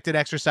of affected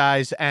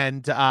exercise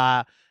and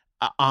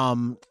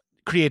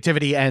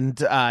creativity and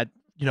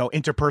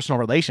interpersonal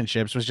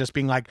relationships, was just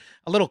being like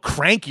a little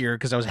crankier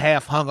because I was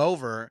half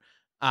hungover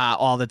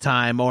all the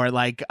time, or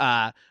like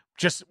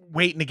just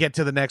waiting to get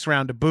to the next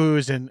round of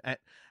booze, and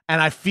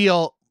I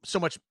feel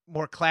so much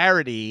more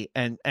clarity,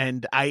 and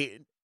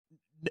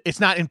it's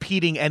not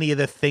impeding any of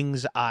the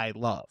things I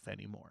love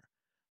anymore.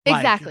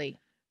 Exactly.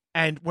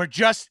 And we're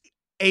just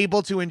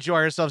able to enjoy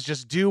ourselves,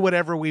 just do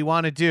whatever we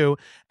want to do,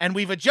 and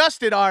we've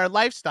adjusted our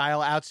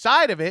lifestyle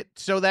outside of it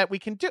so that we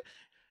can do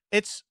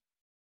it's.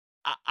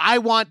 I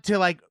want to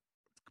like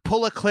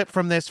pull a clip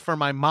from this for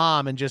my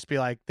mom and just be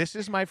like, this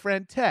is my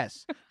friend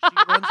Tess.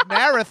 She runs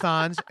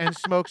marathons and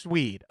smokes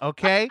weed.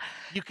 Okay.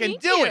 You can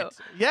do it.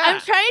 Yeah. I'm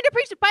trying to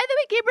preach it. By the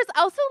way, Gabriel's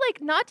also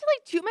like, not to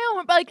like toot my own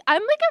horn, but like,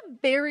 I'm like a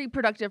very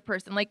productive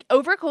person. Like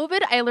over COVID,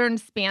 I learned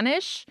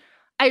Spanish.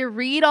 I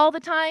read all the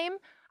time.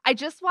 I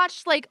just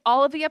watched like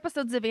all of the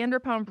episodes of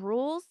Vanderpump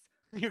Rules.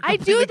 You're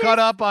completely caught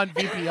up on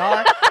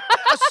VPR.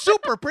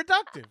 Super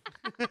productive.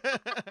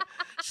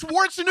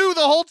 Schwartz knew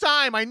the whole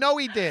time. I know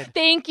he did.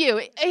 Thank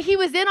you. He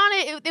was in on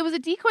it. It was a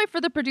decoy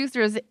for the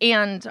producers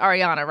and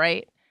Ariana,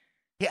 right?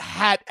 It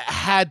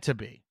had to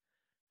be.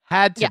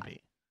 Had to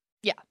be.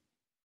 Yeah.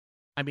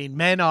 I mean,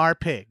 men are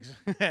pigs,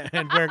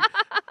 and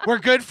we're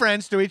good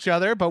friends to each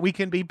other, but we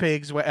can be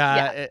pigs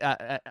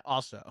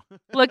also.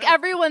 Look,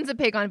 everyone's a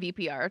pig on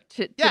VPR.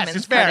 Yes,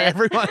 it's fair.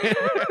 Everyone.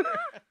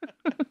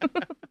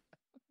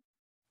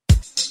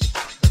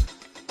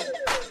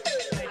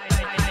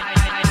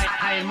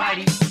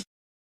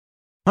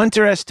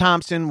 Hunter S.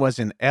 Thompson was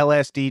an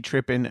LSD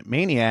tripping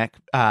maniac,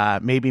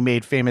 maybe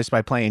made famous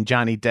by playing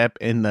Johnny Depp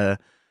in the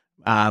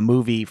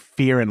movie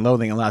Fear and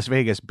Loathing in Las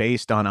Vegas,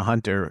 based on a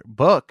Hunter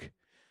book.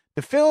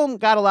 The film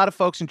got a lot of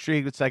folks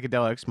intrigued with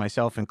psychedelics,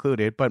 myself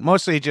included, but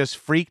mostly just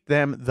freaked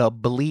them the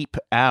bleep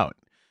out.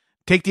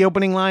 Take the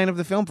opening line of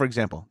the film, for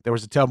example. There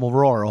was a terrible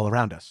roar all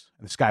around us,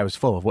 and the sky was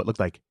full of what looked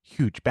like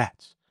huge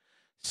bats.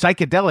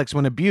 Psychedelics,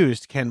 when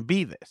abused, can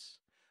be this.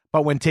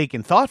 But when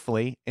taken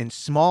thoughtfully, in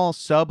small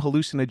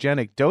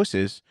sub-hallucinogenic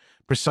doses,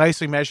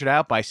 precisely measured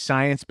out by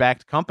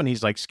science-backed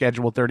companies like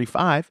Schedule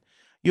 35,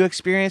 you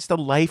experience the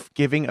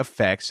life-giving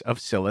effects of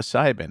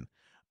psilocybin.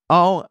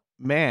 Oh,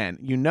 man,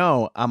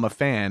 I'm a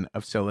fan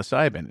of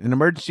psilocybin. An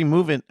emerging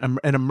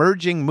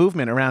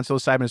movement around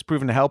psilocybin has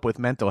proven to help with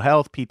mental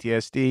health,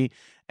 PTSD,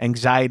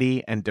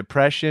 anxiety, and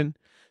depression.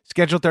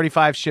 Schedule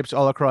 35 ships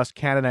all across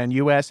Canada and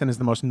U.S. and is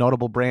the most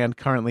notable brand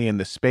currently in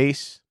the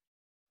space.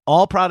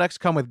 All products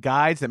come with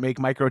guides that make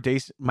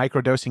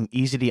microdosing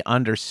easy to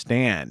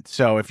understand.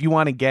 So if you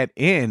want to get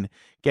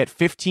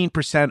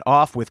 15%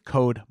 off with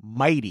code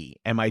MIGHTY,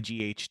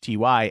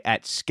 MIGHTY,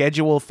 at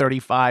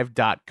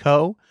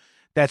schedule35.co.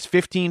 That's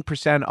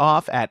 15%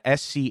 off at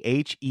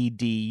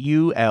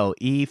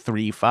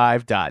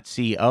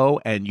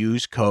schedule35.co and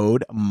use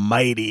code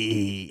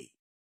MIGHTY.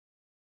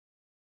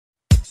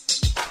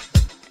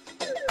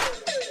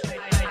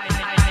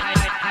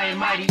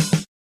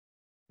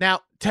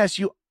 Now, Tess,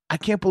 I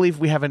can't believe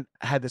we haven't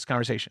had this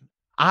conversation.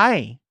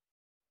 I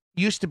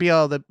used to be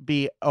able to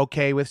be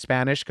okay with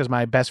Spanish because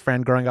my best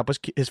friend growing up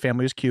his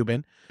family was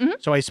Cuban.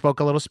 Mhm. So I spoke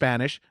a little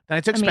Spanish. Then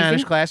I took Amazing.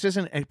 Spanish classes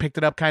and picked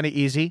it up kind of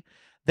easy.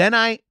 Then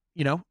I,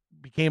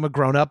 became a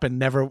grown up and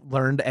never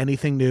learned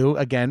anything new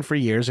again for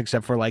years,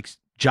 except for like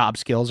job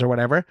skills or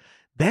whatever.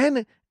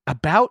 Then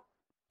about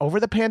over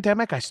the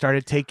pandemic, I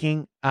started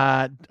taking,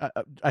 I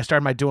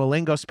started my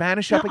Duolingo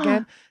Spanish up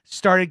again,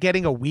 started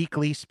getting a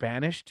weekly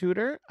Spanish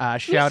tutor.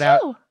 Shout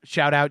out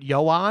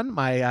Yoan,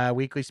 my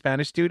weekly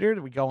Spanish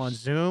tutor. We go on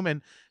Zoom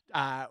and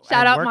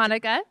shout out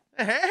Monica.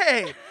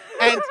 Hey,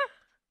 and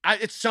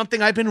it's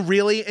something I've been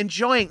really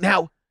enjoying.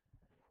 Now,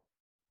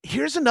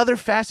 here's another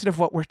facet of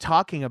what we're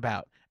talking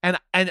about. And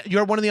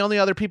you're one of the only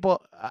other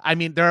people. I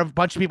mean, there are a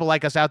bunch of people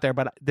like us out there,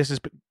 but this is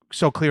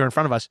so clear in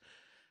front of us.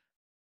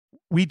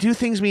 We do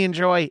things we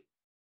enjoy,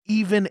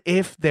 even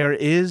if there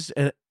is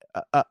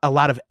a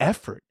lot of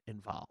effort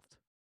involved.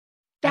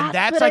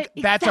 That's a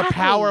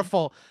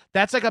powerful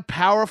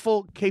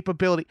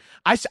capability.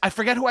 I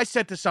forget who I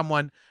said to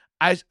someone.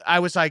 I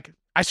was like,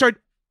 I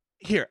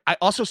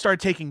also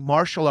started taking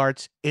martial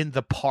arts in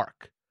the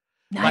park.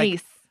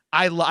 Nice.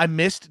 I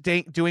missed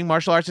doing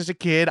martial arts as a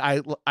kid.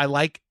 I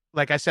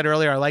like I said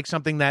earlier, I like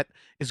something that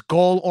is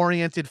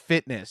goal-oriented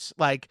fitness.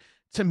 Like,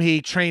 to me,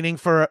 training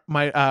for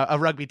a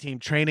rugby team,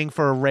 training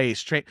for a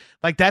race,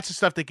 like that's the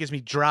stuff that gives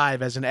me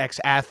drive as an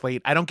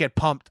ex-athlete. I don't get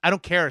pumped. I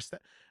don't care.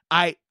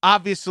 I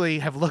obviously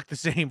have looked the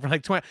same for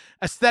like 20.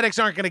 Aesthetics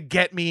aren't going to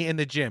get me in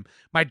the gym.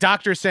 My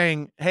doctor's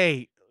saying,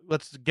 hey,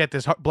 let's get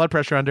this blood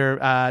pressure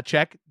under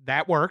check.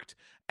 That worked.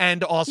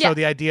 And also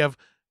the idea of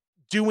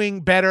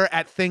doing better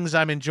at things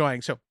I'm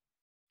enjoying. So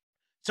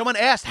someone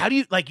asked, how do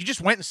you just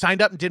went and signed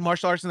up and did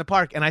martial arts in the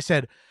park? And I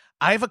said,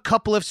 I have a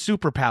couple of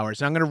superpowers.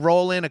 And I'm going to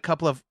roll in a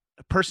couple of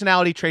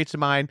personality traits of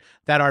mine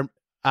that are,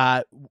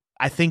 I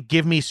think,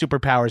 give me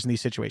superpowers in these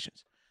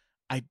situations.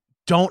 I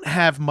don't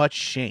have much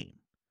shame.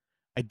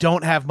 I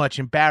don't have much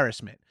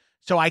embarrassment.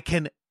 So I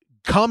can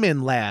come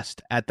in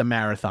last at the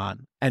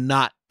marathon and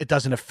it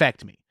doesn't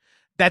affect me.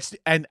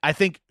 And I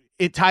think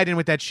it tied in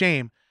with that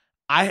shame.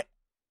 I'm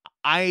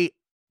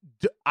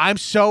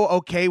so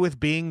okay with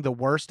being the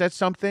worst at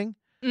something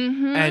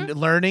and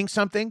learning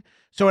something.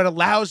 So it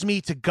allows me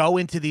to go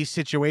into these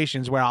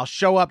situations where I'll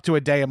show up to a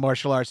day of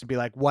martial arts and be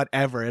like,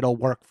 whatever, it'll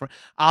work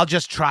I'll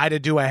just try to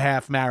do a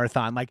half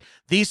marathon. Like,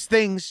 these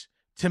things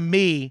to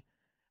me,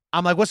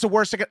 I'm like, what's the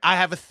worst? I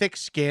have a thick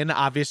skin,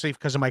 obviously,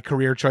 because of my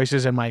career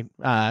choices and my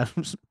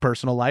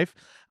personal life.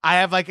 I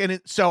have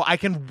so I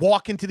can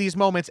walk into these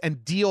moments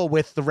and deal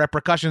with the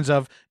repercussions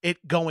of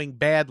it going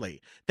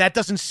badly. That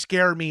doesn't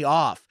scare me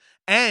off.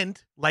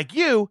 And like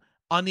you,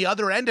 on the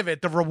other end of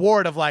it, the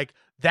reward of like,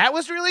 that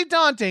was really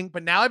daunting,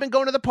 but now I've been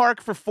going to the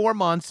park for 4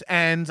 months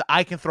and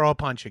I can throw a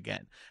punch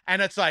again.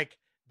 And it's like,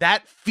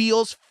 that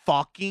feels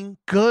fucking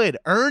good,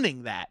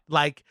 earning that.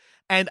 Like,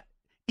 and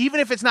even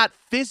if it's not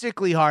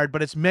physically hard,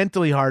 but it's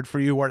mentally hard for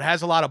you, or it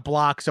has a lot of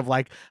blocks of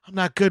like, I'm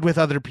not good with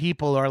other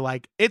people, or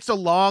like, it's a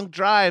long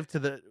drive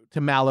to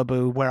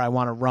Malibu where I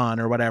want to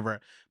run or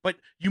whatever. But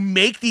you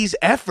make these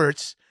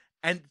efforts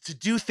and to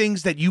do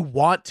things that you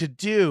want to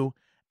do,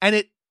 and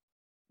it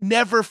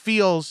never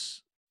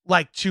feels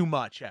like too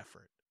much effort.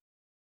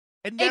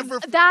 It never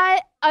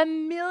that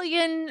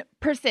 1,000,000%,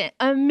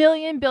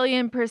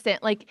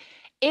 1,000,000,000,000,000%. Like,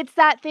 it's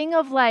that thing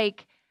of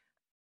like,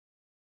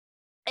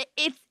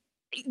 it's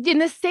in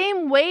the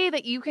same way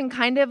that you can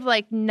kind of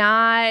like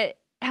not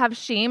have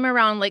shame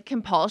around like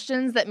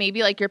compulsions that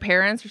maybe like your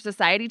parents or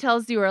society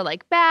tells you are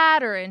like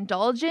bad or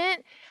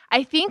indulgent.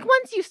 I think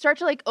once you start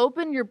to like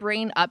open your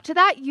brain up to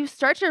that, you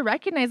start to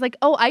recognize like,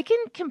 oh, I can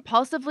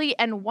compulsively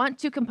and want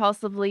to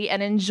compulsively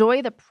and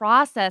enjoy the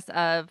process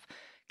of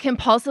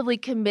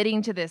compulsively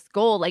committing to this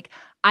goal. Like,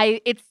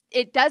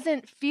 it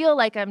doesn't feel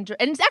like and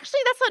it's actually,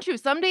 that's not true.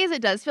 Some days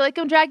it does feel like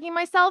I'm dragging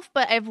myself,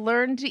 but I've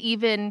learned to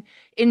even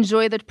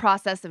enjoy the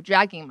process of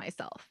dragging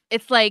myself.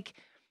 It's like,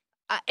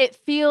 it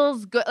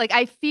feels good. Like,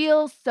 I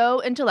feel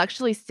so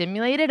intellectually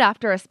stimulated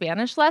after a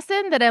Spanish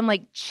lesson that I'm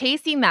like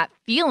chasing that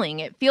feeling.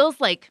 It feels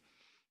like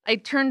I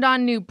turned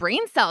on new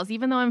brain cells,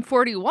 even though I'm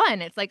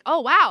 41. It's like,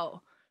 oh,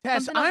 wow.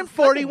 Tess, I'm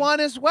 41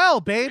 as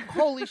well, babe.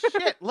 Holy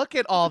shit. Look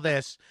at all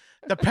this.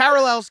 The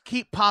parallels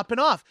keep popping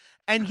off.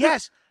 And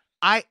yes,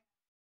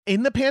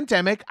 in the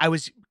pandemic, I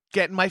was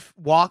getting my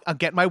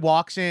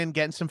walks in,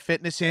 getting some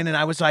fitness in, and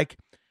I was like,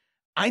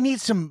 I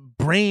need some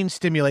brain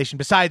stimulation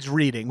besides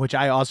reading, which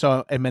I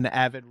also am an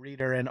avid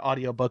reader and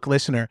audiobook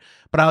listener.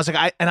 But I was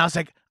like, I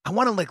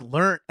want to like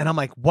learn. And I'm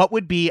like, what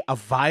would be a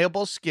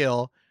viable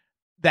skill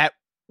that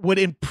would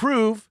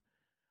improve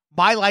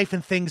my life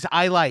and things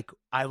I like?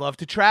 I love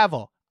to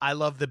travel. I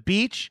love the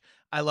beach.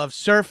 I love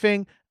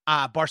surfing.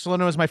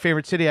 Barcelona was my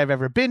favorite city I've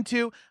ever been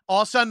to.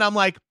 All of a sudden, I'm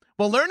like,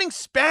 Well, learning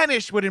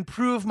Spanish would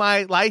improve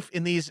my life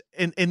in these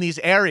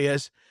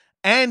areas,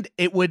 and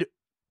it would,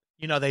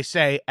 they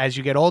say as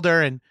you get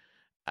older, and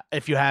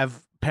if you have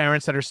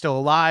parents that are still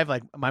alive,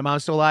 like my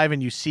mom's still alive,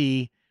 and you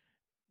see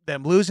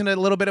them losing a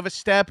little bit of a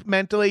step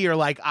mentally, you're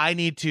like, I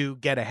need to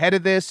get ahead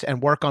of this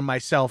and work on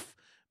myself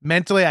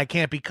mentally. I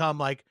can't become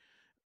like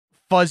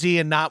fuzzy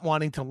and not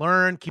wanting to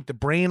learn, keep the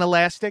brain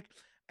elastic,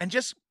 and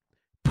just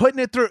putting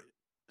it through.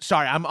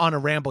 Sorry, I'm on a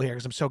ramble here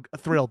because I'm so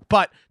thrilled.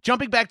 But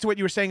jumping back to what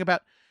you were saying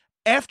about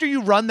after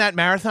you run that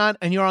marathon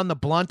and you're on the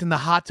blunt in the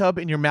hot tub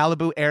in your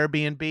Malibu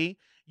Airbnb,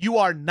 you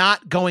are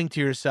not going to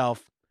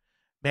yourself,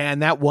 man,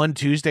 that one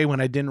Tuesday when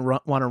I didn't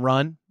want to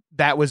run,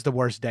 that was the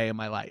worst day of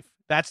my life.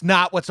 That's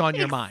not what's on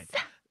your mind.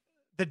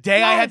 The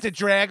day I had to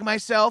drag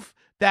myself,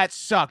 that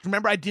sucked.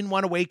 Remember, I didn't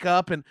want to wake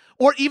up,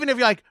 or even if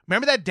you're like,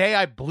 remember that day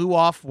I blew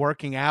off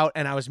working out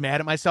and I was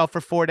mad at myself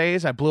for 4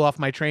 days? I blew off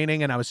my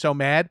training and I was so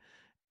mad.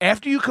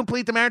 After you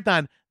complete the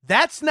marathon,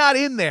 that's not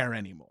in there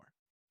anymore.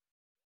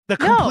 The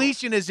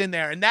completion is in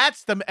there, and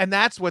that's the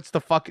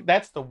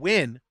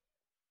win.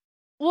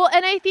 Well,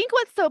 and I think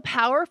what's so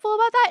powerful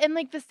about that, in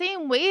like the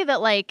same way that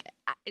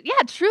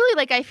truly,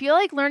 like I feel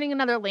like learning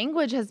another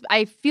language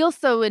I feel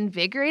so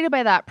invigorated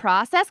by that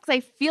process because I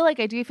feel like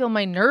I do feel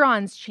my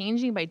neurons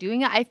changing by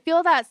doing it. I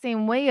feel that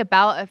same way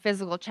about a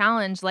physical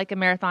challenge like a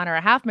marathon or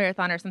a half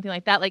marathon or something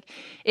like that. Like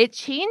it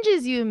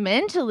changes you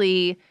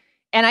mentally,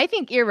 and I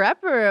think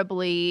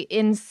irreparably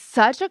in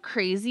such a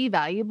crazy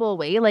valuable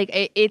way. Like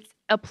it's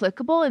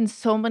applicable in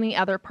so many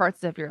other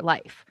parts of your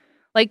life.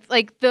 Like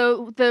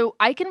the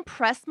I can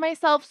press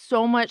myself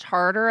so much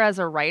harder as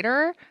a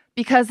writer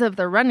because of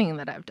the running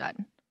that I've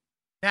done.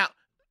 Now,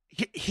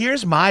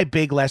 here's my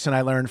big lesson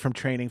I learned from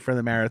training for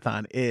the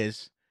marathon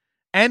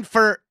and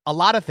for a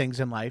lot of things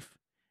in life,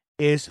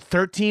 is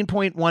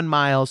 13.1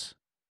 miles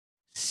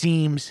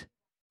seems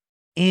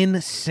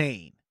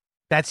insane.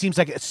 That seems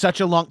like it's such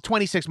a long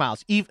 26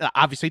 miles,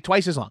 obviously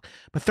twice as long,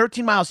 but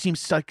 13 miles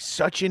seems like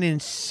such an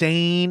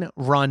insane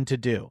run to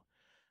do.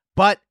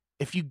 But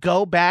if you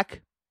go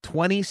back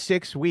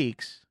 26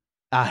 weeks,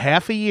 a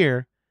half a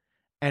year,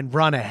 and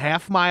run a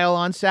half mile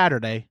on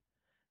Saturday,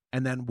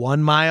 and then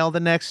 1 mile the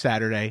next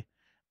Saturday,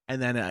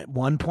 and then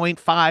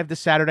 1.5 the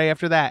Saturday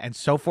after that, and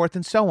so forth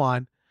and so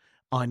on.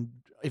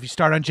 If you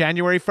start on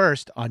January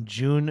 1st, on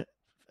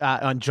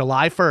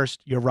July 1st,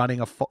 you're running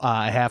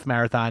a half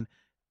marathon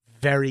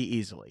very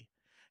easily.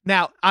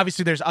 Now,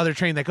 obviously, there's other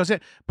training that goes in,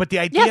 but the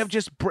idea of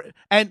just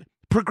and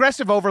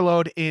progressive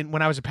overload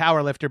when I was a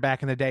power lifter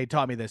back in the day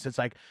taught me this. It's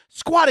like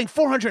squatting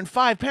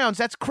 405 pounds.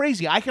 That's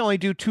crazy. I can only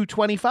do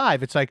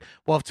 225. It's like,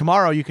 well, if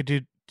tomorrow you could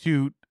do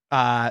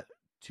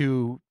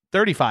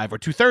 235 or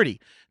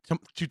 230,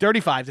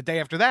 235 the day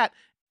after that.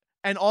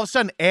 And all of a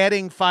sudden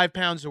adding 5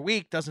 pounds a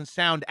week doesn't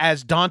sound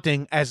as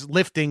daunting as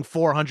lifting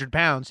 400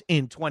 pounds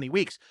in 20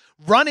 weeks.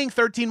 Running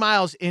 13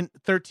 miles in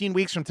 13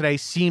 weeks from today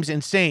seems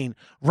insane.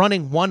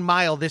 Running 1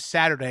 mile this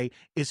Saturday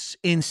is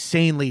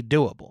insanely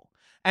doable.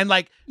 And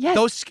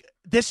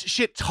this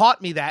shit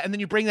taught me that. And then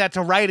you bring that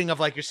to writing of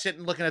like, you're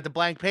sitting looking at the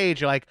blank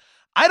page. You're like,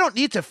 I don't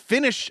need to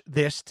finish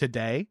this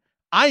today.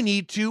 I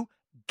need to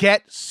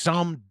get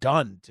some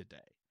done today.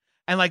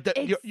 And like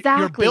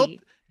you're built,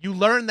 you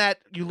learn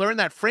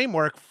that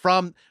framework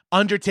from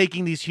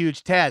undertaking these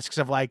huge tasks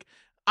of like,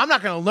 I'm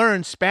not going to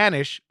learn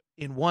Spanish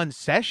in one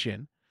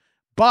session,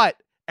 but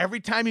every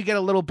time you get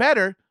a little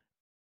better,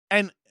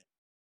 and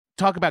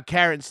talk about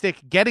carrot and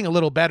stick, getting a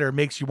little better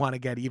makes you want to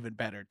get even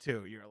better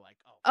too. You're like,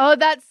 oh,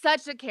 that's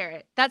such a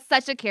carrot. That's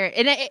such a carrot.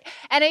 And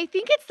I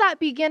think it's that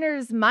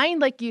beginner's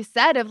mind, like you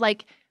said, of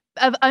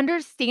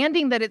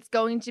understanding that it's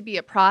going to be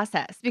a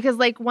process. Because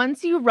like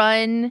once you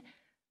run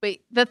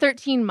the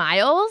 13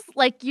 miles,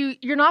 like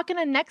you're not going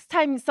to, next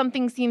time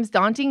something seems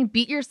daunting,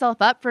 beat yourself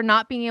up for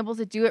not being able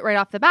to do it right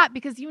off the bat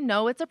because you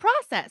know it's a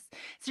process.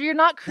 So you're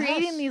not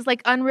creating these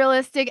like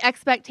unrealistic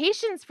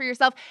expectations for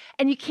yourself.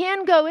 And you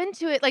can go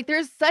into it like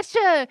there's such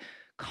a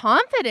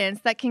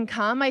confidence that can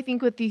come, I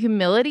think, with the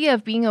humility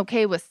of being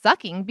okay with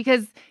sucking,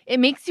 because it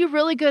makes you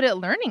really good at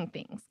learning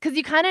things. Because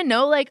you kind of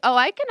know like, oh,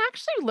 I can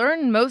actually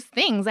learn most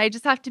things. I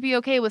just have to be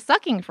okay with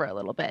sucking for a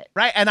little bit.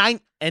 Right.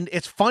 And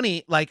it's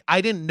funny, like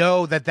I didn't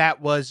know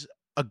that was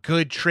a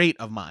good trait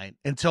of mine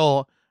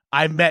until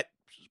I met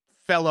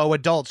fellow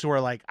adults who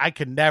were like, I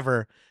could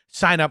never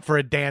sign up for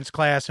a dance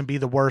class and be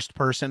the worst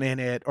person in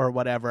it or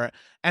whatever.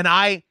 And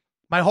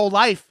my whole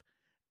life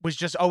was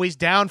just always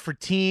down for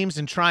teams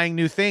and trying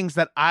new things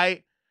that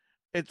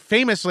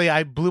famously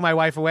I blew my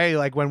wife away.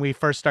 Like when we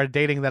first started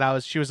dating,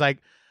 she was like,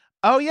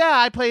 oh yeah,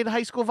 I played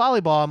high school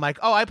volleyball. I'm like,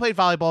 oh, I played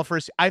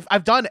volleyball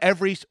I've done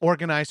every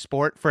organized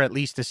sport for at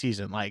least a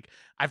season. Like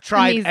I've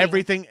tried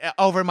everything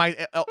over my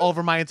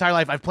entire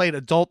life. I've played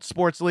adult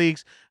sports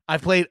leagues.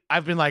 I've been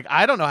like,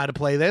 I don't know how to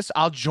play this.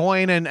 I'll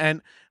join.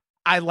 And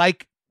I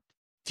like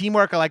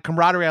teamwork. I like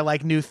camaraderie. I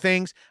like new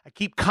things. I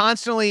keep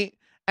constantly.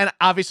 And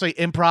obviously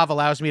improv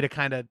allows me to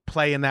kind of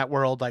play in that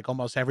world like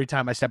almost every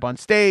time I step on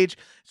stage.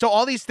 So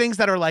all these things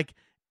that are like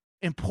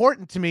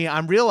important to me,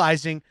 I'm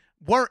realizing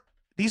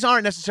these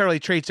aren't necessarily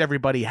traits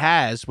everybody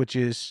has, which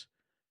is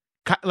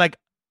like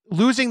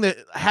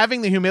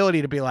having the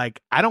humility to be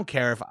like, I don't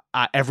care if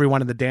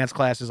everyone in the dance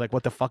class is like,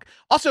 what the fuck?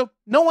 Also,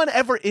 no one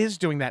ever is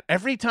doing that.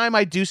 Every time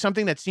I do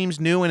something that seems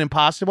new and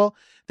impossible,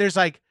 there's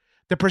like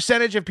the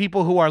percentage of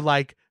people who are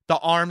like the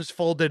arms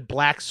folded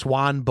black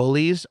swan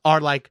bullies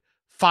are like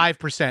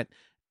 5%.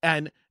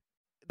 And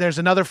there's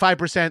another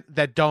 5%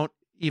 that don't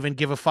even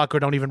give a fuck or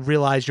don't even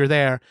realize you're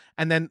there.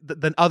 And then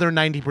the other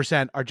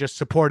 90% are just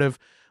supportive,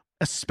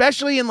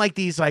 especially in like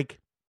these like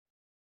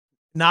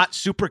not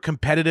super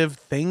competitive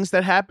things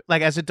that happen,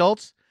 like as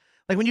adults.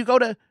 Like when you go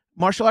to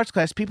martial arts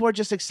class, people are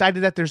just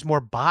excited that there's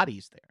more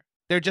bodies there.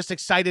 They're just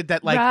excited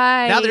that like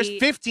now there's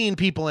 15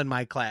 people in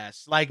my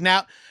class. Like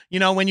now,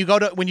 when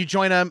you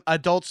join an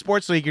adult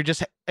sports league, you're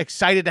just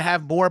excited to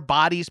have more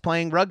bodies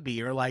playing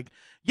rugby. Or like,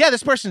 yeah,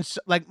 this person's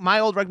like my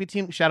old rugby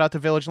team. Shout out to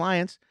Village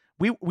Lions.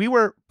 We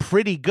were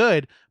pretty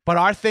good, but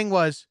our thing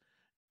was,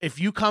 if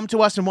you come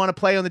to us and want to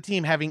play on the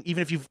team,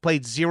 even if you've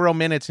played 0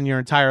 minutes in your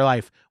entire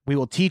life, we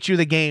will teach you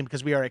the game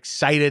because we are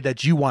excited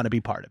that you want to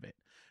be part of it.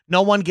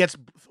 No one gets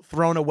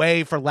thrown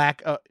away for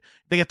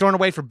they get thrown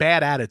away for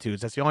bad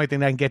attitudes. That's the only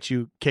thing that can get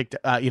you kicked,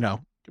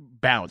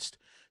 bounced.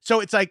 So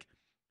it's like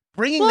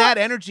bringing that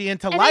energy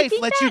into life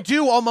lets you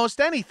do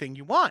almost anything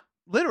you want.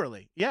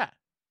 Literally. Yeah.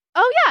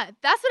 Oh yeah.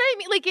 That's what I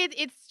mean. Like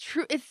it's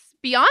true. It's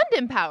beyond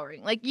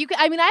empowering. Like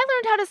I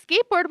learned how to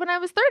skateboard when I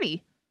was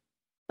 30.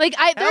 Like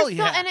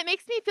and it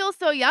makes me feel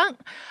so young.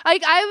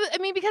 Like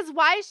because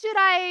why should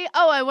I?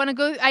 Oh, I want to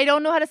go. I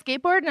don't know how to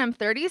skateboard, and I'm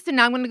 30, so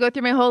now I'm going to go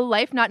through my whole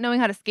life not knowing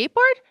how to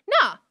skateboard.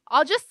 Nah,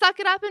 I'll just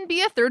suck it up and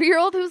be a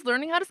 30-year-old who's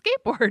learning how to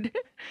skateboard.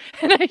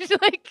 And I just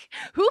like,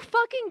 who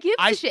fucking gives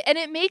a shit? And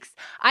I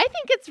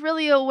think it's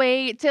really a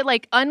way to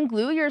like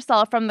unglue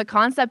yourself from the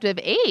concept of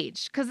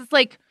age, because it's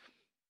like,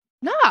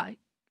 nah,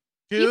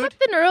 keep up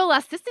the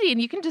neuroelasticity,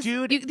 and you can just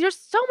there's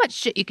so much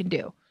shit you can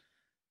do.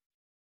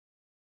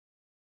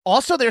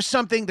 Also, there's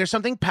something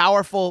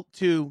powerful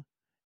to,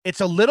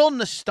 it's a little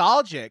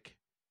nostalgic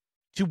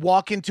to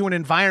walk into an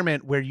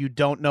environment where you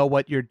don't know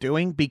what you're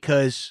doing,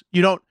 because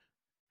you don't,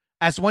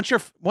 once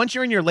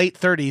you're in your late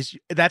 30s,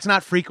 that's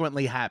not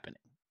frequently happening.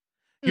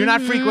 You're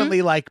not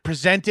frequently like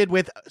presented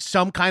with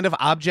some kind of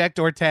object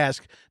or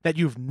task that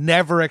you've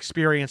never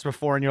experienced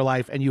before in your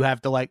life. And you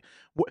have to like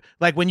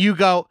when you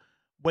go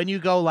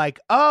like,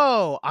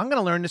 oh, I'm going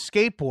to learn to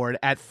skateboard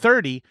at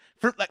 30,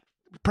 for like,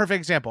 perfect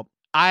example.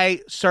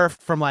 I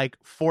surfed from like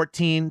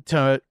 14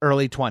 to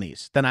early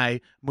 20s. Then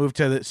I moved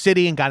to the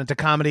city and got into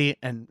comedy.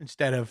 And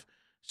instead of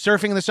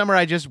surfing in the summer,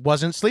 I just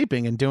wasn't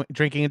sleeping and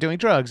drinking and doing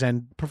drugs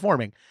and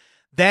performing.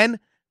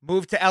 Then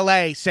moved to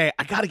LA, say,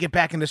 I got to get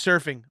back into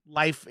surfing.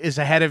 Life is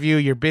ahead of you.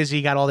 You're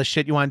busy. Got all this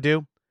shit you want to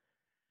do.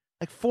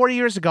 Like 4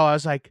 years ago, I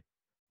was like,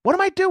 what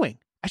am I doing?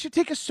 I should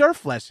take a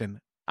surf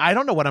lesson. I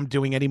don't know what I'm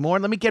doing anymore.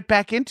 Let me get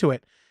back into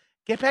it.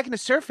 Get back into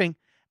surfing.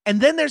 And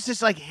then there's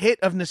this like hit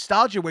of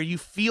nostalgia where you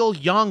feel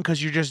young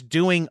because you're just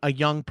doing a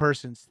young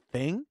person's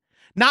thing.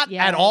 Not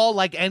at all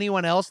like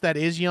anyone else that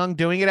is young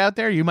doing it out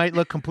there. You might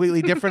look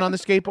completely different on the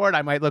skateboard.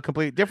 I might look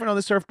completely different on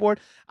the surfboard.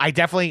 I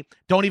definitely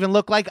don't even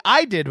look like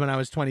I did when I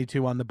was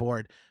 22 on the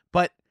board.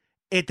 But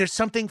there's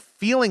something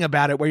feeling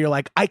about it where you're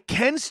like, I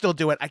can still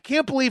do it. I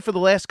can't believe for the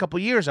last couple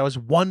of years I was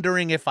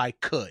wondering if I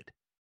could.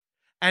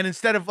 And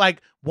instead of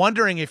like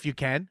wondering if you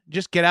can,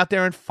 just get out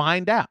there and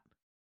find out.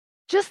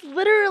 Just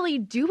literally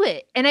do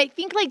it. And I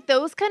think like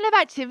those kind of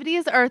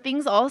activities are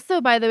things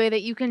also, by the way,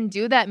 that you can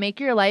do that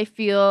make your life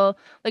feel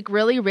like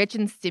really rich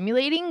and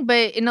stimulating.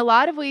 But in a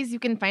lot of ways, you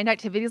can find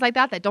activities like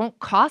that don't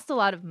cost a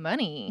lot of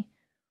money,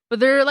 but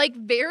they're like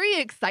very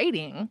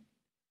exciting.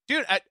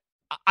 Dude,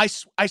 I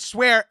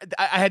swear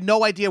I had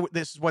no idea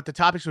what the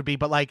topics would be.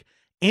 But like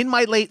in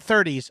my late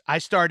 30s, I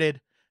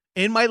started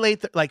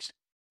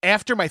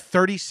after my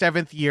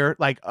 37th year,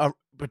 like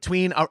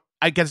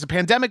I guess the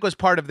pandemic was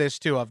part of this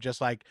too, of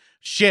just like,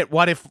 shit,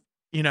 what if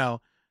the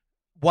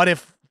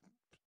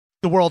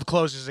world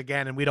closes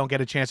again and we don't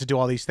get a chance to do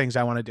all these things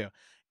I want to do?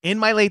 In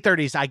my late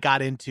 30s, I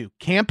got into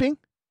camping,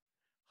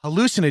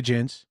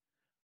 hallucinogens.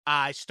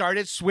 I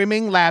started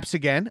swimming laps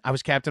again. I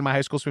was captain of my high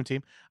school swim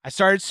team. I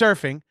started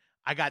surfing.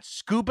 I got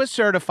scuba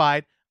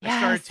certified. Yes. I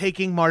started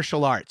taking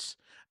martial arts.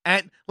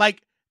 And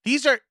like,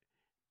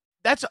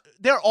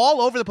 they're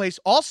all over the place.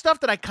 All stuff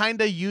that I kind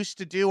of used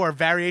to do or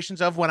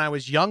variations of when I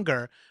was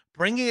younger.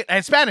 Bringing it,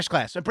 and Spanish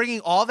class, and bringing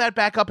all that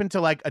back up into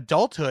like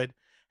adulthood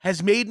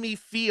has made me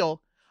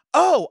feel,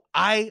 oh,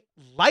 I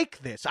like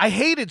this. I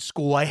hated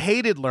school. I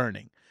hated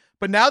learning.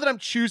 But now that I'm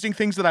choosing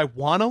things that I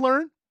want to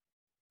learn,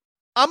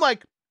 I'm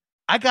like,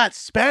 I got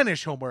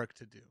Spanish homework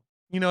to do.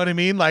 You know what I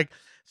mean? Like,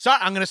 sorry,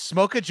 I'm going to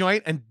smoke a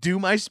joint and do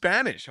my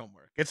Spanish homework.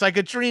 It's like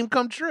a dream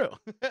come true.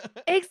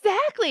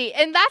 Exactly.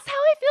 And that's how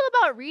I feel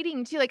about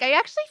reading too. Like I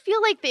actually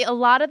feel like a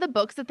lot of the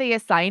books that they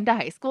assign to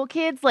high school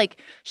kids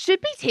like should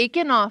be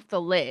taken off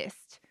the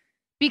list,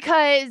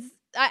 because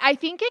I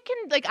think it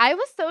can, like, I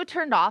was so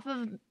turned off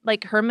of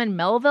like Herman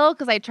Melville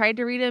because I tried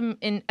to read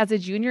him as a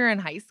junior in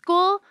high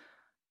school,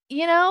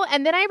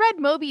 and then I read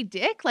Moby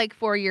Dick like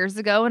 4 years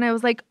ago and I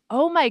was like,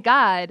 oh my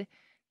God,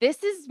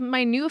 this is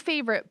my new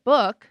favorite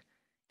book.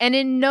 And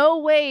in no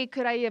way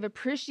could I have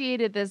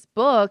appreciated this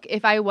book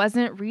if I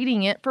wasn't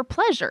reading it for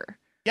pleasure.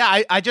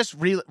 Yeah, I just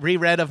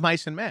reread Of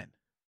Mice and Men.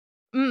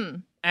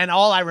 And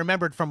all I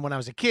remembered from when I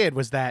was a kid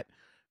was that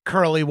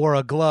Curly wore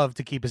a glove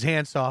to keep his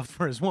hand soft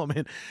for his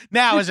woman.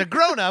 Now, as a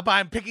grown-up,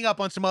 I'm picking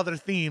up on some other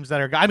themes that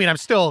are. I mean, I'm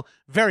still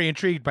very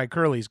intrigued by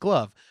Curly's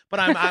glove, but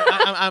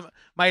I'm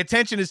my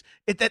attention is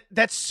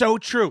that's so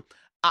true.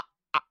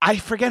 I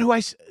forget who I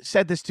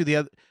said this to the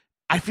other.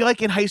 I feel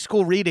like in high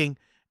school reading,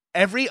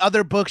 every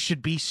other book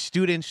should be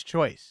student's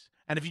choice,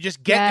 and if you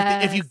just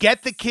get if you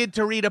get the kid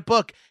to read a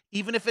book,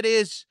 even if it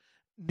is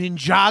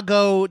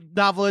Ninjago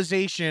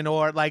novelization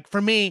or like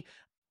for me,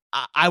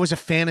 I was a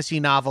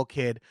fantasy novel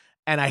kid.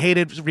 And I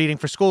hated reading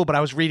for school, but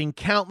I was reading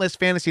countless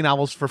fantasy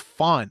novels for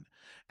fun.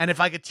 And if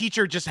like a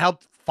teacher just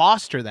helped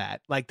foster that,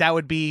 like that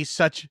would be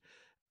such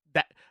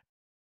that.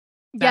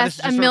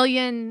 Yes, a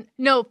million.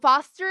 No,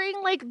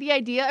 fostering like the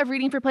idea of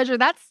reading for pleasure,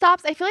 that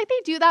stops. I feel like they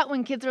do that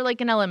when kids are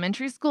like in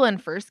elementary school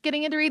and first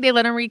getting into read. They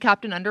let them read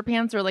Captain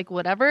Underpants or like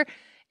whatever.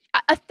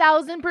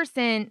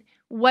 1,000%.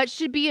 What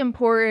should be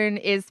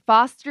important is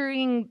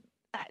fostering.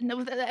 I'm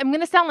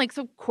going to sound like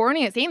so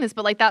corny at saying this,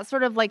 but like that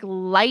sort of like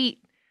light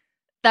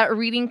that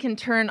reading can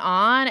turn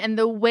on, and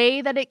the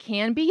way that it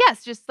can be,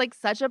 yes, just like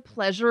such a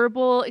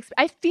pleasurable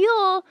I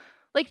feel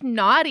like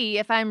naughty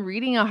if I'm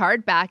reading a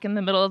hardback in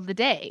the middle of the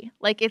day.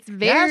 Like it's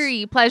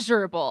very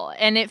pleasurable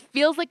and it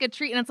feels like a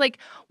treat. And it's like,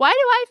 why do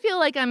I feel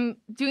like I'm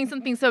doing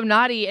something so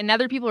naughty and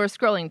other people are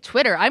scrolling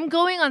Twitter? I'm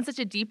going on such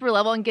a deeper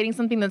level and getting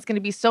something that's going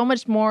to be so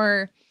much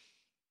more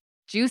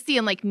juicy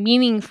and like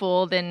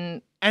meaningful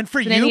than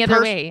any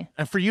other way.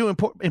 And for you,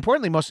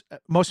 importantly, most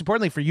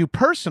importantly for you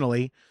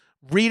personally,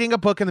 reading a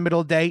book in the middle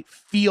of the day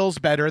feels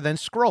better than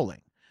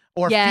scrolling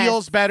or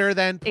feels better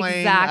than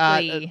playing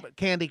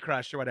Candy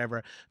Crush or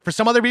whatever. For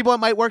some other people, it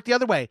might work the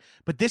other way.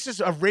 But this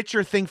is a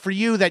richer thing for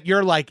you that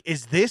you're like,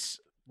 is this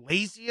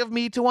lazy of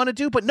me to want to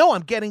do? But no,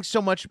 I'm getting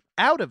so much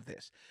out of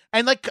this.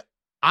 And like,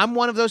 I'm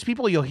one of those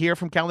people you'll hear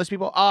from countless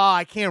people, oh,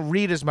 I can't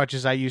read as much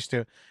as I used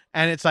to.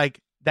 And it's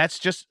like, that's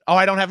just, oh,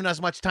 I don't have as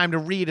much time to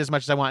read as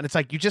much as I want. And it's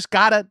like, you just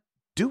got to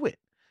do it.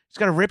 Just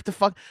got to rip the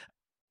fuck.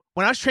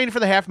 When I was training for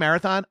the half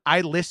marathon,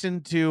 I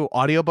listened to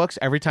audiobooks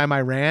every time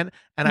I ran,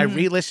 and I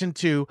re-listened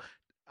to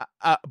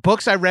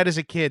books I read as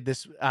a kid,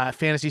 this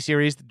fantasy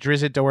series, the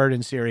Drizzt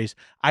Do'Urden series.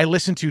 I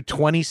listened to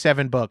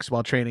 27 books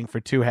while training for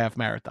 2 half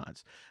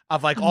marathons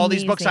of like all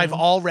these books I've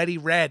already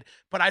read,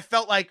 but I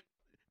felt like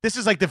this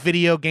is like the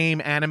video game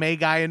anime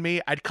guy in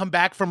me. I'd come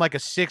back from like a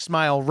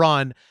 6-mile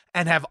run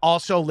and have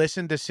also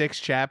listened to 6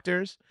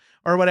 chapters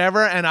or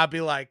whatever, and I'd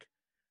be like,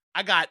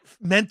 I got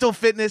mental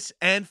fitness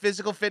and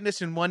physical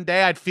fitness in one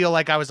day. I'd feel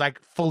like I was like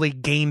fully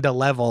gained a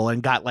level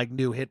and got like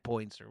new hit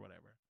points or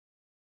whatever.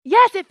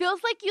 Yes, it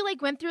feels like you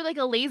like went through like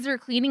a laser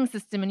cleaning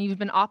system and you've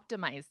been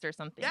optimized or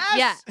something.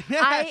 Yes,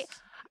 yeah.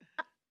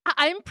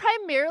 I'm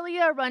primarily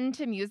a run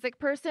to music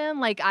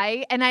person. Like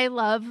I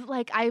love,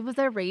 like I was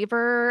a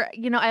raver,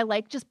 you know, I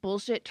like just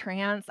bullshit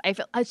trance. I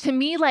feel to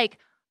me like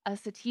a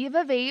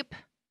sativa vape,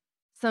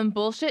 some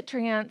bullshit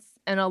trance,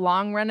 and a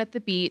long run at the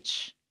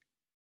beach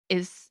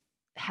is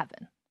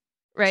heaven,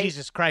 right?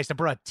 Jesus Christ, I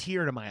brought a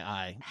tear to my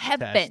eye.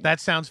 Heaven. Tess. That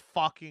sounds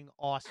fucking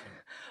awesome.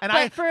 And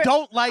I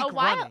don't like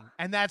running,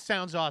 and that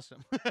sounds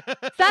awesome. That's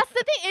the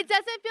thing. It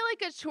doesn't feel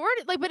like a chore,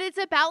 like, but it's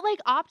about like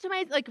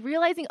optimize, like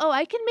realizing, oh,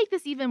 I can make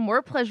this even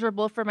more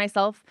pleasurable for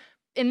myself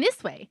in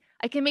this way.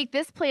 I can make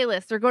this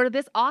playlist or go to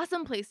this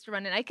awesome place to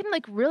run, and I can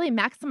like really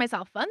maximize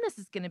how fun this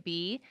is going to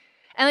be.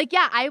 And like,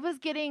 yeah, I was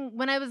getting,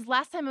 when I was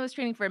last time I was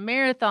training for a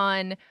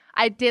marathon,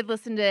 I did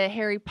listen to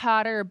Harry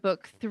Potter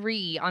book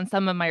 3 on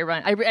some of my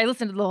run. I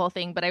listened to the whole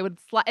thing, but I would,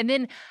 and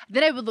then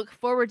I would look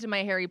forward to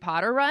my Harry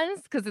Potter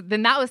runs, because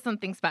then that was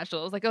something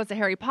special. It was like, oh, it's a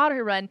Harry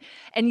Potter run.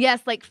 And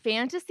yes, like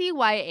fantasy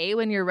YA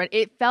when you're running,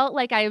 it felt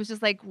like I was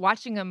just like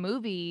watching a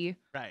movie.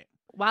 Right.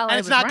 While and I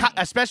it's was not, running.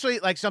 especially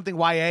like something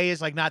YA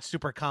is like not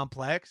super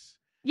complex.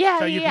 Yeah,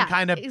 so you can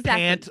kind of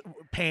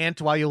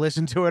pant while you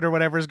listen to it or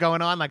whatever's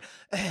going on. Like,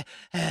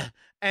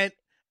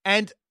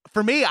 and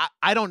for me,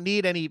 I don't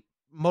need any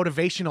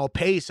motivational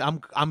pace.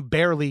 I'm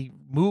barely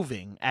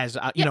moving as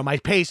you know, my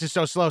pace is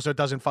so slow, so it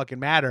doesn't fucking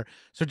matter.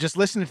 So just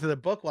listening to the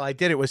book while I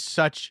did it was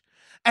such.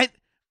 And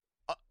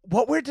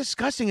what we're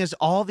discussing is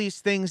all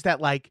these things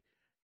that like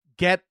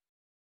get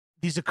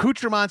these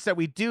accoutrements that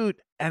we do,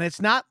 and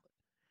it's not.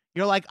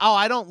 You're like, oh,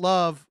 I don't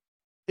love.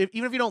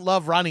 Even if you don't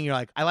love running, you're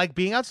like, I like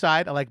being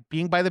outside. I like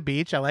being by the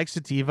beach. I like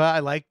sativa. I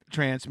like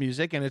trance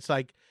music. And it's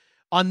like,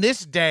 on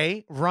this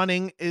day,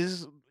 running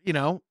is, you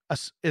know,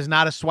 is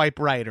not a swipe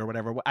right or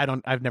whatever.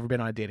 I've never been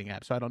on a dating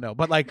app, so I don't know.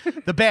 But like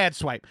the bad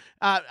swipe.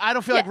 I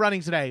don't feel like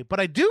running today, but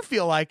I do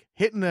feel like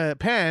hitting the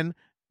pen,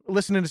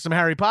 listening to some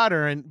Harry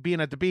Potter and being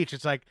at the beach.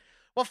 It's like,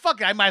 well,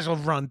 fuck it. I might as well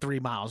run 3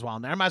 miles while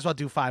I'm there. I might as well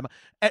do 5.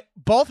 At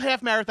both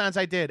half marathons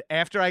I did,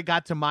 after I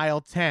got to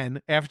mile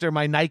 10, after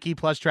my Nike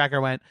Plus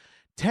tracker went,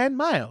 10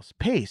 miles,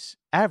 pace,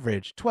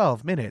 average,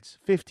 12 minutes,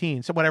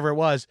 15, so whatever it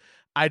was,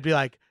 I'd be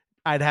like,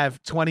 I'd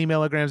have 20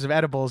 milligrams of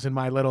edibles in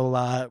my little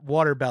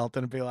water belt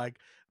and be like,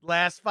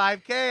 last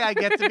 5K I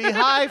get to be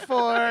high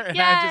for. And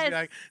I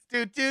just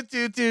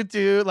be like,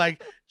 do,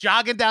 like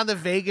jogging down the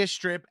Vegas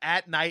Strip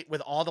at night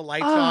with all the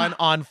lights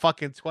on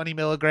fucking 20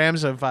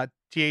 milligrams of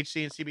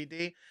THC and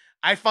CBD.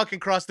 I fucking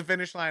crossed the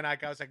finish line. I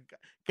was like,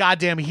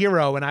 goddamn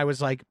hero. And I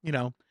was like,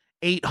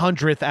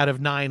 800th out of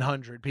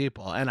 900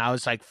 people. And I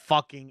was like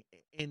fucking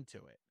into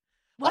it.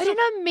 What an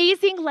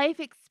amazing life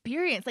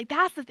experience. Like,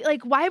 that's the thing.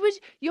 Like, why would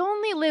you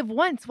only live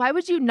once? Why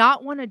would you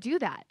not want to do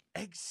that?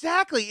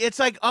 Exactly. It's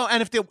like,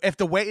 and if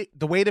the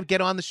way to get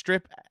on the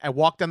strip and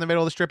walk down the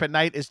middle of the strip at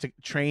night is to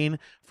train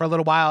for a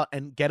little while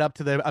and get up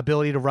to the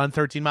ability to run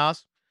 13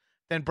 miles,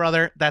 then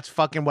brother, that's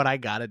fucking what I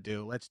gotta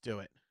do. Let's do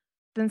it.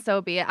 Then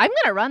so be it. I'm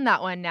gonna run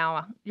that one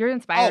now. You're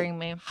inspiring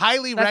me.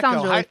 Highly recommend. That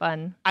sounds really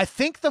fun. I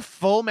think the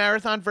full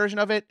marathon version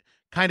of it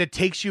kind of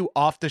takes you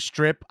off the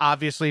strip,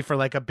 obviously, for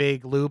like a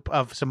big loop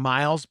of some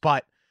miles,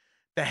 but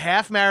the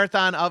half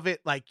marathon of it,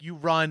 like you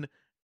run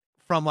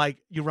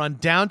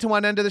down to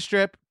one end of the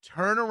strip,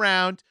 turn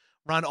around,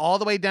 run all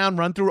the way down,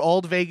 run through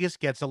Old Vegas,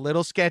 gets a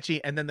little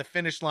sketchy, and then the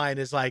finish line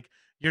is like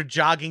you're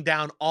jogging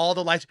down all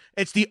the lights.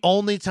 It's the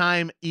only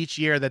time each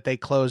year that they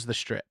close the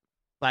strip,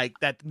 like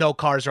that no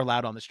cars are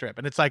allowed on the strip,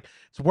 and it's like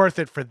it's worth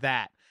it for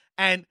that.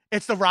 And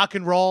it's the rock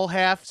and roll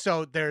half,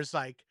 so there's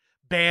like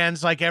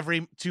bands like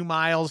every 2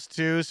 miles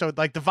too, so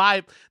like the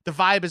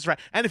vibe is right.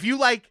 And if you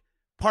like,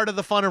 part of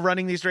the fun of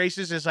running these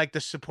races is like the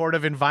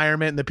supportive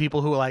environment and the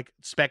people who like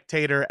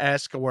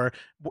spectator-esque or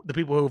the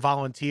people who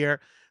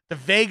volunteer. The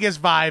Vegas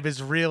vibe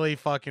is really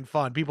fucking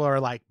fun. People are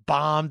like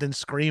bombed and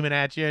screaming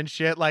at you and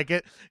shit. Like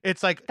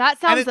it's like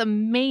that sounds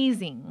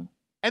amazing.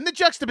 And the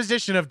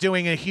juxtaposition of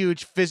doing a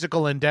huge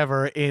physical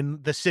endeavor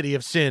in the city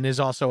of sin is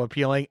also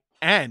appealing.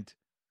 And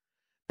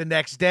the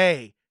next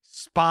day,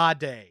 spa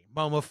day,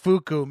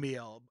 Momofuku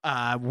meal,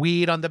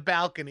 weed on the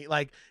balcony.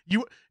 Like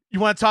you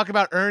want to talk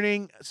about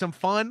earning some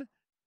fun?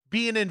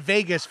 Being in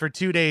Vegas for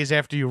 2 days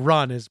after you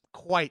run is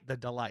quite the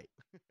delight.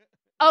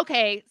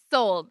 Okay,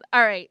 sold.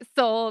 All right,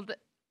 sold.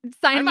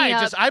 Sign me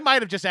up. I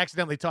might have just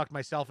accidentally talked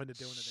myself into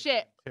doing it.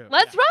 Shit.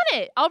 Let's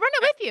run it. I'll run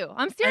it with you.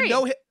 I'm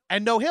serious.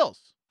 And no hills,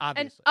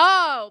 obviously.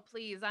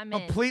 Please, I'm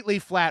completely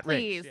flat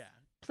race. Please. Yeah.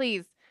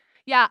 Please.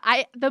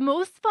 Yeah, the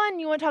most fun,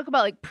 you want to talk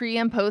about like pre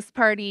and post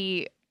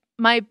party,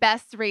 my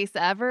best race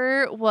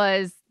ever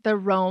was the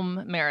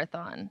Rome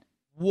Marathon.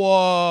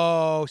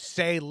 Whoa,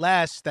 say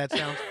less. That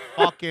sounds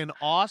fucking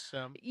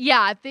awesome.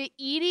 Yeah, the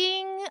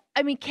eating,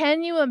 I mean,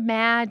 can you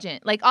imagine?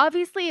 Like,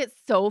 obviously, it's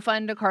so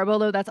fun to carbo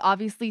load. That's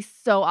obviously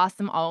so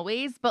awesome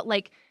always. But,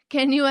 like,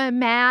 can you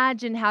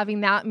imagine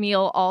having that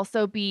meal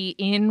also be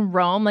in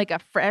Rome, like a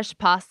fresh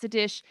pasta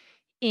dish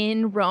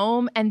in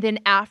Rome? And then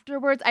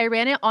afterwards, I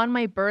ran it on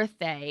my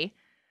birthday.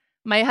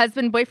 My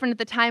husband, boyfriend at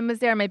the time was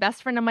there, my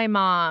best friend and my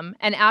mom.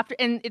 And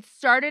it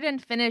started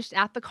and finished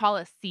at the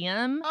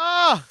Coliseum.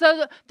 Oh.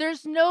 So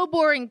there's no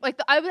boring, like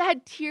I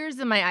had tears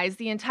in my eyes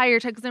the entire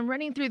time because I'm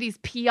running through these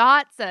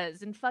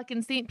piazzas in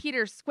fucking St.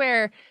 Peter's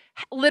Square,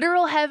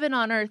 literal heaven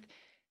on earth.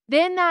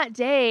 Then that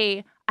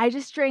day, I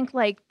just drank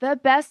like the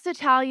best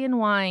Italian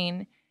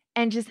wine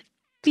and just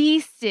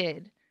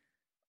feasted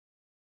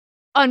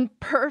on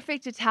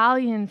perfect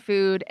Italian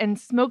food and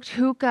smoked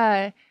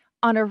hookah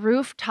on a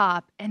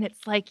rooftop, and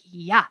it's like,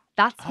 yeah,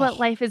 that's what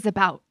life is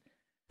about.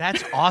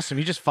 That's awesome.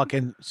 You just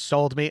fucking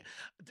sold me.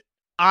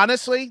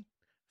 Honestly,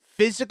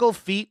 physical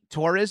feat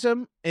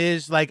tourism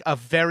is like a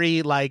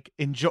very like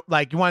you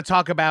want to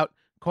talk about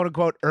quote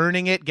unquote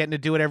earning it, getting to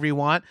do whatever you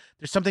want.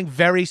 There's something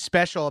very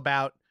special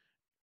about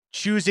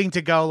choosing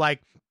to go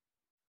like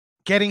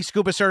getting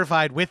scuba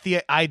certified with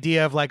the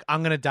idea of like,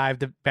 I'm going to dive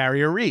the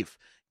Barrier Reef,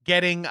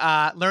 getting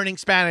learning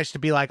Spanish to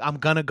be like, I'm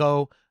going to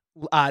go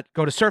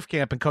to surf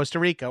camp in Costa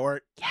Rica,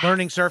 or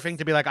learning surfing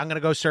to be like, I'm going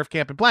to go surf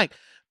camp in blank,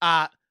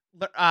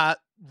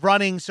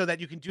 running so that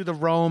you can do the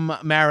Rome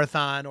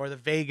Marathon or the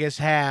Vegas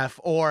half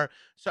or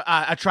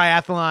a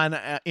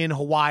triathlon in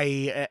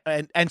Hawaii.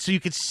 And so you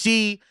could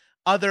see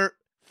other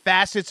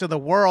facets of the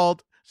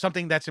world.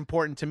 Something that's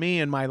important to me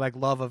and my like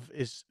love of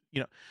is,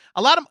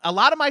 a lot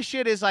of my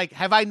shit is like,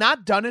 have I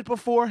not done it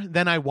before?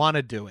 Then I want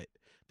to do it.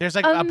 There's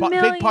like a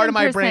big part of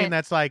my brain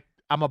that's like,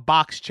 I'm a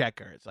box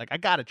checker. It's like, I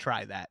got to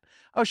try that.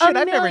 Oh shit,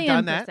 I've never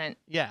done that.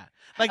 Yeah.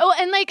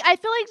 And like, I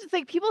feel like it's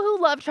like people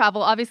who love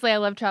travel, obviously I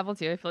love travel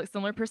too. I feel like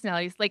similar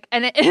personalities. Like,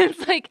 and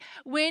it's like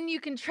when you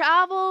can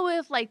travel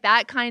with like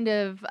that kind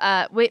of,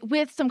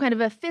 with some kind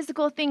of a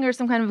physical thing or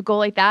some kind of a goal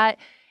like that,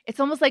 it's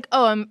almost like,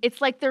 it's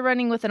like they're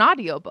running with an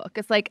audiobook.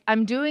 It's like,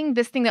 I'm doing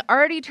this thing that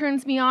already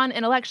turns me on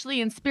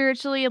intellectually and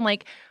spiritually and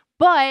like,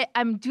 but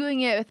I'm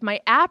doing it with my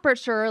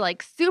aperture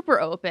like super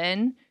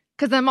open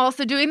because I'm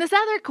also doing this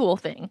other cool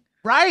thing.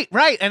 Right.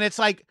 And it's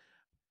like,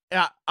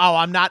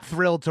 I'm not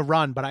thrilled to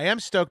run, but I am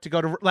stoked to go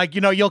to, like,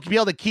 you'll be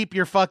able to keep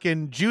your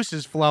fucking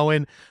juices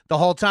flowing the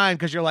whole time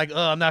because you're like,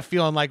 I'm not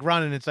feeling like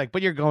running. It's like,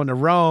 but you're going to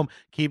Rome,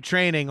 keep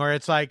training. Or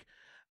it's like,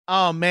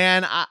 oh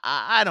man,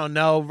 I don't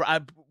know.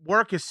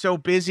 Work is so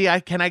busy.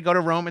 Can I go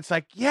to Rome? It's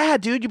like, yeah,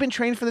 dude, you've been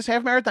training for this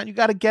half marathon. You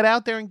got to get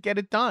out there and get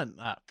it done.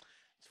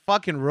 It's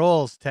fucking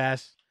rules,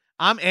 Tess.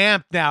 I'm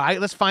amped now.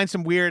 Let's find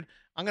some weird,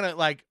 I'm going to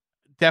like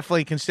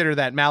definitely consider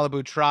that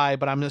Malibu try,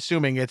 but I'm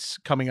assuming it's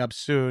coming up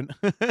soon.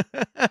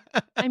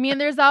 I mean,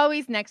 there's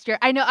always next year.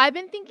 I know I've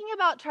been thinking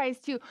about tries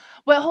too.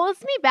 What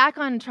holds me back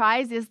on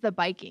tries is the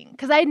biking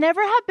because I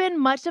never have been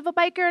much of a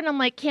biker. And I'm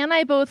like, can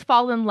I both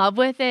fall in love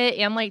with it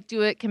and like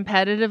do it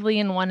competitively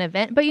in one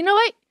event? But you know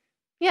what?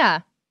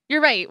 Yeah,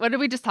 you're right. What did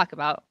we just talk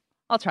about?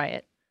 I'll try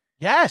it.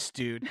 Yes,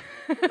 dude.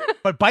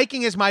 But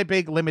biking is my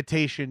big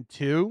limitation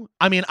too.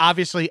 I mean,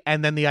 obviously,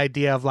 and then the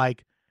idea of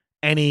like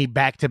any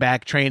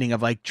back-to-back training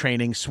of like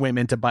training swim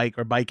into bike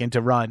or bike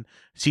into run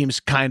seems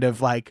kind of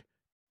like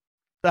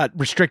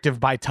restrictive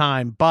by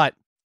time. But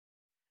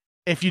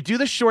if you do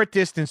the short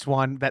distance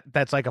one,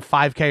 that's like a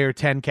 5K or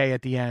 10K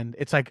at the end,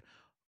 it's like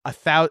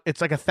it's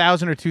like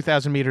 1,000 or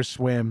 2,000 meter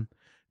swim,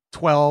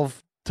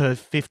 12 to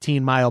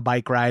 15 mile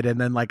bike ride,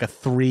 and then like a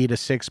 3 to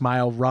 6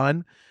 mile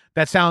run.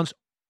 That sounds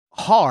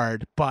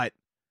hard, but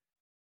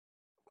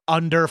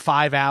under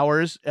 5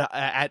 hours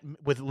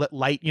with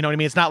light, you know what I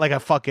mean? It's not like a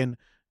fucking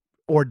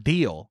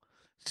ordeal.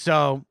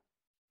 So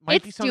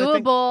might be It's something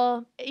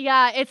doable.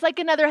 Yeah, it's like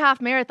another half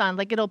marathon.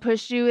 Like it'll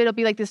push you. It'll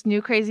be like this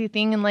new crazy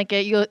thing, and like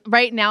you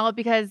right now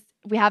because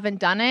we haven't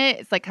done it.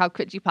 It's like how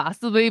could you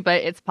possibly?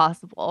 But it's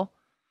possible.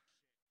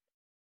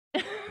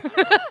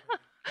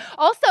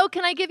 Also,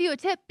 can I give you a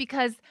tip?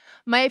 Because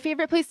my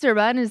favorite place to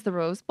run is the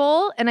Rose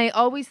Bowl, and I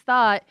always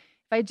thought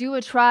if I do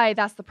a try,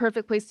 that's the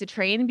perfect place to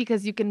train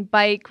because you can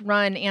bike,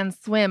 run, and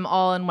swim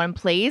all in one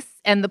place,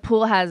 and the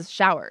pool has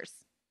showers.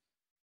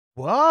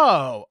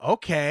 Whoa,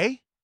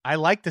 okay. I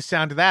like the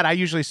sound of that. I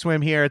usually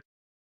swim here at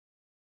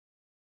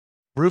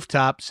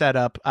rooftop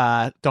setup.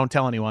 Don't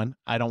tell anyone.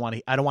 I don't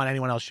want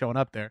anyone else showing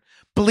up there.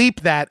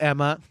 Bleep that,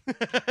 Emma.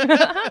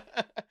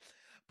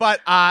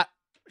 But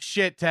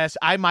shit, Tess,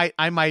 I'm like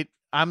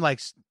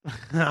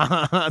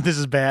this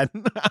is bad.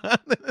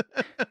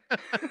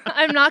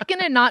 I'm not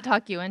gonna not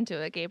talk you into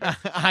it, Gabriel.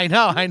 I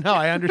know.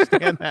 I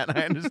understand that.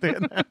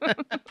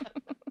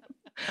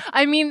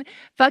 I mean,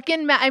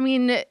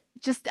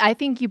 I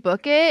think you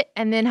book it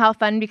and then how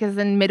fun because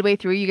then midway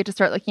through you get to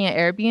start looking at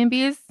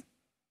Airbnbs.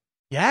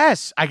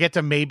 Yes, I get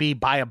to maybe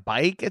buy a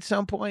bike at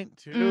some point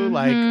too, Mm-hmm.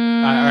 like,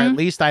 or at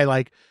least I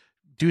like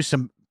do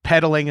some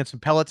pedaling and some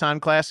Peloton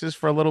classes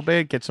for a little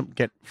bit.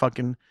 Get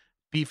fucking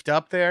beefed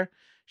up there.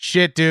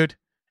 Shit, dude.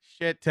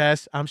 Shit,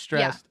 Tess. I'm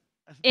stressed.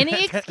 Yeah.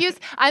 Any excuse.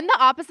 I'm the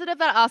opposite of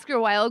that Oscar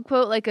Wilde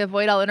quote, like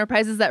avoid all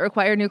enterprises that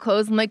require new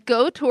clothes. I'm like,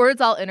 go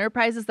towards all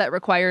enterprises that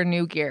require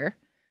new gear.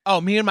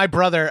 Oh, me and my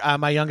brother,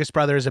 my youngest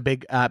brother is a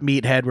big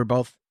meathead. We're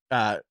both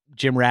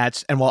gym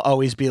rats, and we'll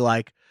always be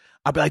like,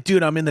 I'll be like,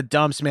 dude, I'm in the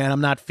dumps, man.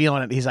 I'm not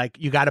feeling it. He's like,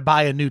 you got to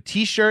buy a new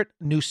t-shirt,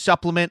 new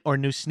supplement, or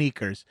new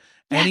sneakers.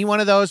 Yes. Any one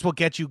of those will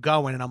get you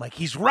going. And I'm like,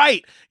 he's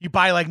right. You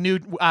buy like new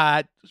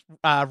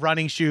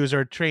running shoes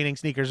or training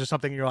sneakers or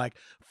something. And you're like,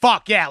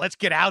 fuck yeah, let's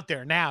get out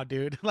there now,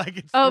 dude. Like,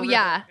 it's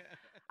yeah.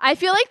 I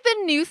feel like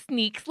the new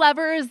sneaks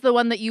lever is the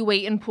one that you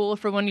wait and pull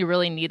for when you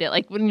really need it.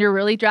 Like when you're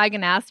really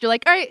dragging ass, you're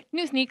like, all right,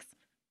 new sneaks.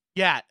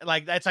 Yeah,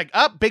 like that's like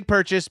big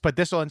purchase, but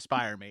this will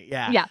inspire me.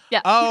 Yeah.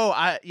 Yeah.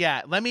 Oh,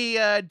 yeah. Let me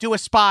do a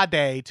spa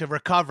day to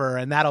recover,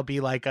 and that'll be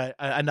like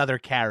another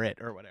carrot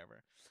or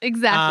whatever.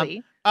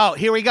 Exactly.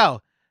 Here we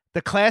go.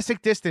 The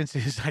classic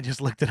distances. I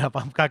just looked it up.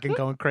 I'm fucking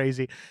going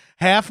crazy.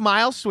 1/2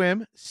 mile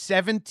swim,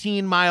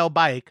 17 mile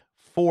bike,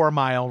 4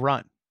 mile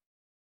run.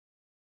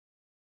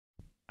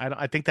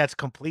 I think that's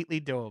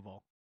completely doable.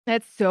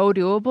 That's so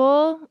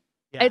doable.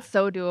 Yeah. It's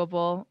so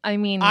doable. I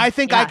mean, I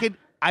think I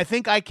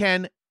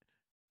can.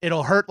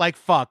 It'll hurt like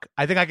fuck.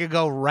 I think I could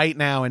go right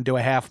now and do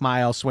a 1/2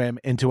 mile swim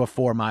into a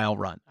 4 mile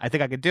run. I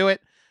think I could do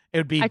it. It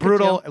would be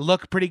brutal,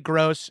 look pretty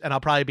gross, and I'll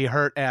probably be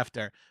hurt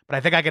after. But I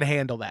think I could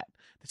handle that.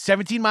 The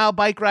 17 mile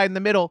bike ride in the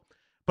middle.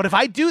 But if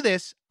I do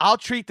this, I'll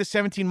treat the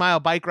 17 mile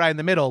bike ride in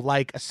the middle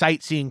like a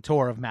sightseeing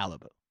tour of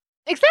Malibu.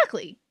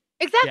 Exactly.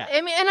 Yeah.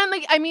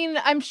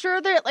 I'm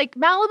sure that like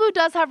Malibu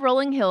does have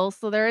rolling hills,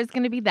 so there is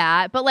going to be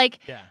that. But like,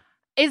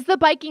 is the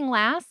biking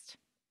last?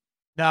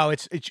 No,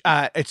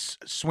 it's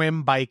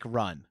swim, bike,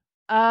 run.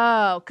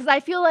 Oh, because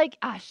I feel like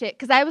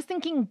because I was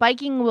thinking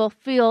biking will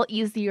feel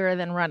easier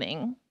than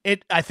running.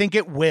 I think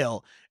it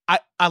will.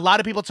 A lot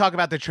of people talk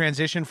about the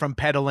transition from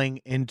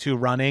pedaling into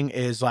running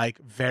is like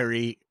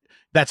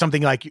that's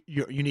something like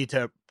you need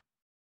to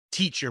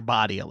teach your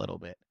body a little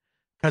bit.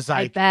 Because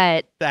I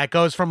bet that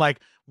goes from like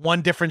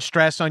one different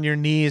stress on your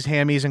knees,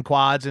 hammies, and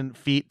quads and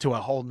feet to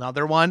a whole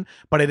nother one.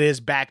 But it is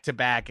back to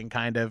back and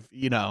kind of,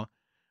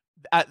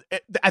 I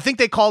think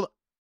they called,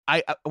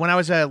 when I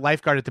was a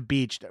lifeguard at the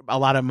beach, a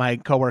lot of my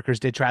coworkers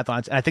did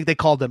triathlons, and I think they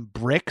called them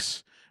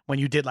bricks when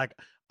you did like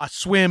a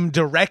swim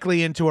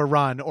directly into a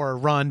run or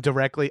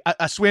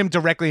a swim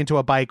directly into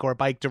a bike or a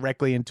bike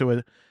directly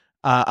into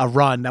a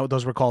run.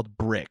 Those were called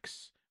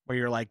bricks, where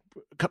you're like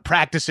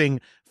practicing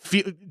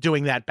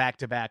doing that back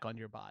to back on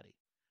your body,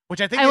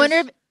 which I think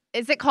wonder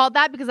is it called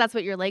that because that's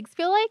what your legs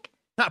feel like?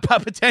 Not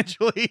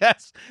potentially,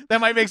 yes. That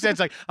might make sense.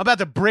 Like, I'm about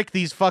to brick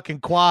these fucking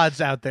quads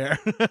out there.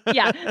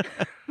 Yeah.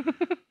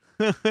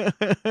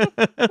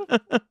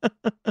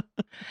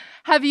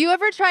 Have you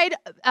ever tried?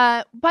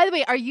 By the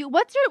way,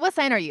 what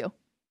sign are you?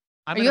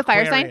 Are you a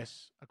fire sign?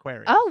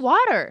 Aquarius. Oh,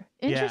 water.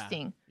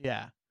 Interesting.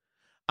 Yeah.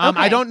 Okay.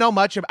 I don't know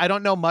much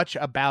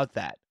about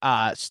that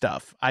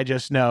stuff. I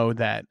just know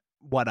that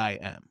what I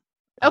am.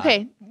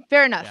 Okay,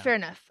 fair enough. yeah. Fair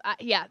enough.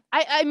 Yeah,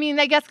 I mean,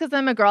 I guess because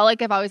I'm a girl,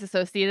 like I've always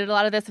associated a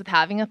lot of this with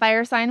having a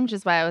fire sign, which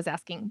is why I was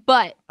asking.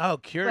 But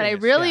Curious. But I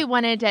really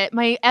wanted to.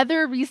 My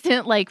other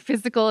recent like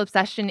physical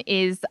obsession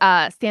is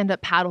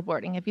stand-up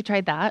paddleboarding. Have you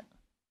tried that?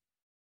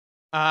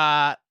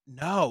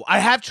 No, I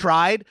have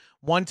tried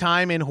one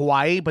time in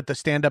Hawaii, but the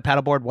stand-up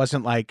paddleboard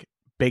wasn't like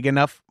big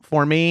enough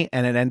for me,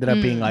 and it ended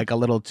up being like a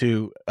little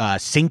too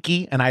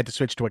sinky, and I had to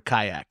switch to a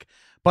kayak.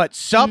 But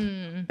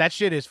that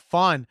shit is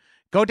fun.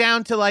 Go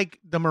down to like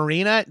the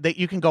marina that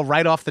you can go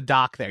right off the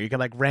dock there. You can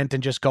like rent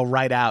and just go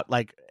right out,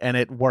 like, and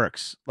it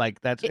works. Like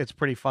it's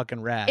pretty fucking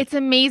rad. It's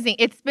amazing.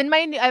 It's been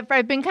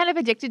I've been kind of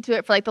addicted to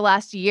it for like the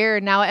last year.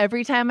 Now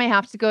every time I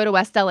have to go to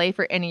West LA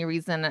for any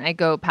reason, I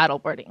go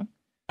paddleboarding.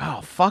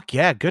 Oh fuck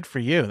yeah, good for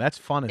you. That's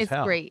fun as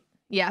hell. It's great.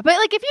 Yeah, but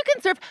like if you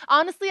can surf,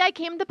 honestly, I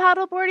came to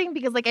paddleboarding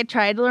because like I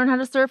tried to learn how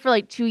to surf for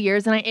like 2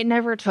 years and it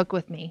never took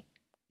with me.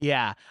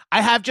 Yeah,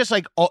 I have just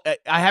like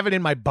I have it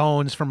in my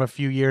bones from a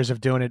few years of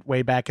doing it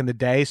way back in the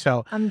day.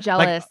 So I'm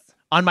jealous. Like,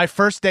 on my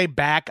first day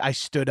back, I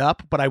stood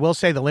up, but I will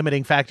say the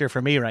limiting factor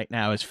for me right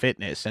now is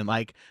fitness. And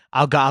like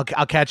I'll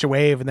catch a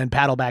wave and then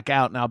paddle back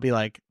out, and I'll be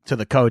like to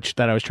the coach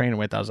that I was training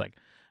with, I was like,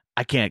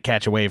 I can't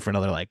catch a wave for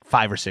another like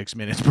 5 or 6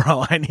 minutes,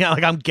 bro. And yeah,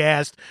 like I'm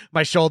gassed,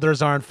 my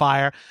shoulders are on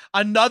fire.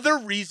 Another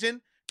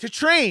reason to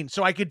train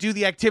so I could do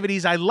the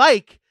activities I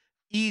like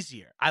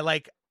easier. I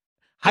like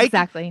hiking.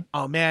 Exactly.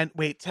 Oh man,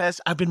 wait,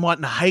 Tess, I've been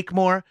wanting to hike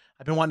more.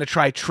 I've been wanting to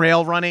try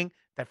trail running.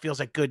 That feels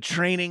like good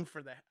training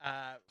for the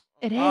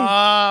It is.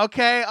 Oh,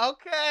 okay.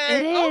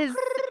 It is.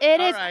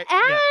 It is. Right.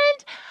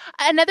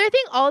 And another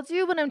thing I'll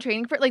do when I'm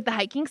training for like the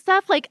hiking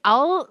stuff, like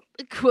I'll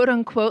quote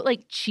unquote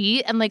like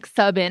cheat and like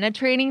sub in a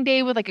training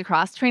day with like a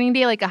cross training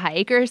day, like a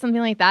hike or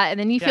something like that. And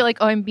then you feel like,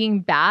 oh, I'm being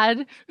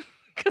bad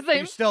because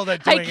I'm still doing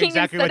hiking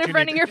exactly instead what of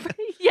running your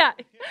yeah.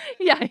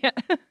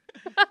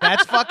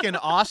 That's fucking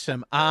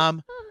awesome.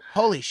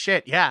 Holy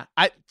shit. Yeah.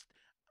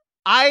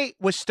 I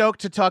was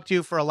stoked to talk to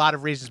you for a lot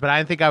of reasons, but I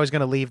didn't think I was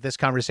going to leave this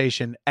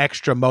conversation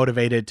extra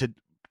motivated to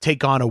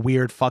take on a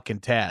weird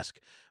fucking task.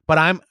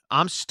 But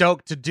I'm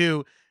stoked to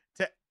do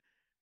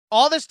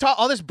all this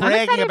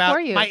bragging about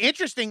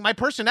my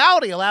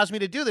personality allows me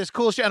to do this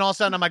cool shit. And all of a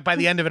sudden I'm like, by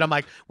the end of it, I'm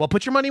like, well,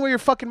 put your money where your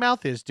fucking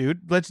mouth is,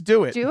 dude. Let's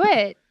do it. Do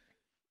it.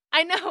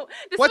 I know.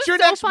 What's your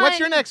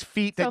next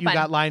feat that you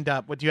got lined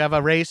up? Do you have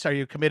a race? Are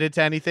you committed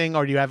to anything,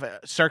 or do you have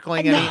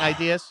circling any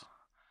ideas?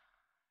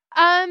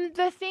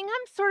 The thing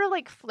I'm sort of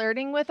like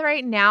flirting with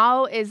right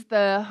now is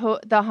the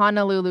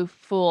Honolulu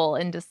Fool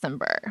in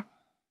December.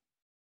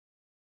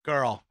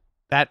 Girl,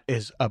 that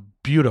is a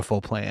beautiful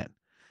plan.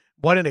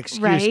 What an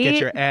excuse right? to get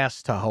your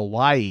ass to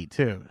Hawaii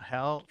too.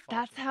 Hell,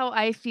 that's how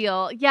I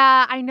feel.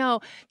 Yeah, I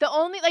know. The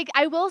only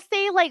I will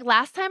say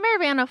last time I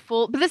ran a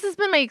full, but this has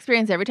been my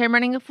experience every time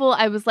running a full.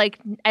 I was like,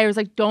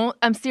 don't.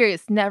 I'm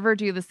serious. Never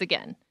do this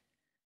again.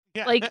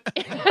 Yeah.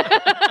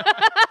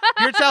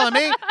 You're telling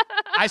me?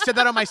 I said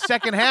that on my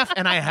second half,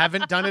 and I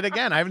haven't done it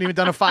again. I haven't even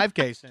done a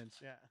 5K since.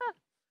 Yeah.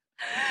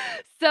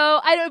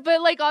 So I don't, but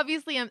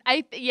obviously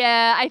I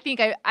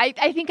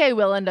think I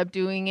will end up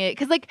doing it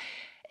because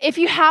if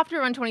you have to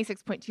run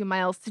 26.2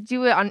 miles to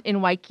do it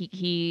in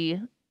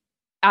Waikiki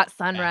at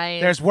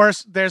sunrise,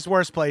 there's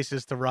worse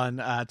places to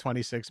run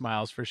 26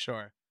 miles for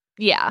sure.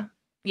 Yeah.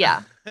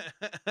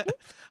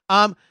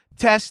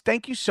 Tess,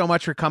 thank you so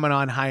much for coming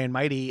on High and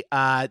Mighty.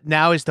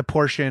 Now is the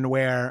portion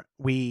where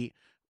we,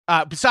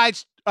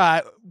 besides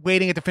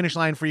waiting at the finish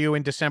line for you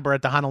in December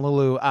at the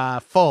Honolulu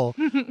Full,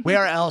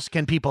 where else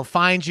can people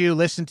find you,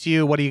 listen to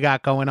you? What do you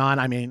got going on?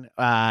 I mean,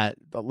 let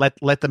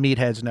the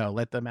meatheads know,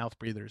 let the mouth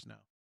breathers know.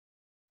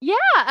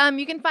 Yeah,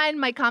 you can find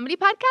my comedy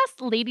podcast,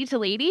 Lady to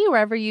Lady,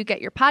 wherever you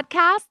get your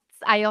podcasts.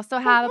 I also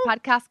have a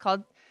podcast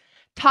called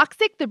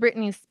Toxic, the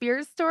Britney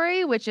Spears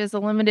Story, which is a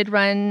limited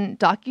run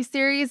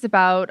docuseries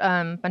about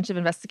a bunch of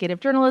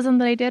investigative journalism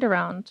that I did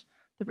around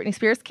the Britney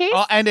Spears case.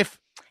 Oh, and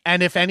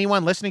if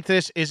anyone listening to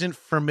this isn't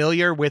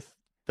familiar with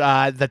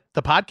the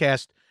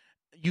podcast,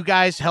 you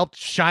guys helped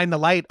shine the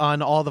light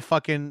on all the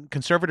fucking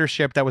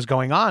conservatorship that was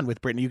going on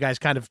with Britney. You guys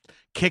kind of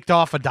kicked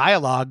off a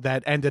dialogue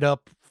that ended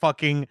up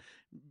fucking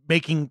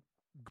making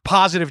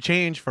positive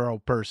change for a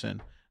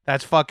person.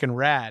 That's fucking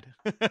rad.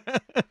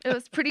 It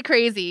was pretty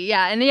crazy.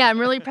 Yeah. And yeah, I'm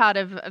really proud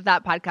of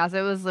that podcast.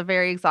 It was a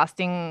very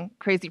exhausting,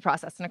 crazy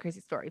process and a crazy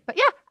story. But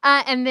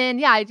yeah. And then,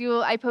 yeah, I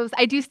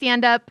do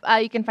stand up.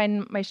 You can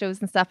find my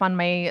shows and stuff on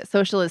my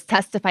social is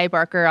Testify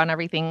Barker on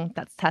everything.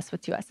 That's Tess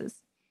with 2 S's.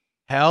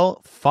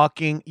 Hell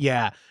fucking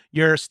yeah.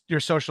 Your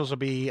socials will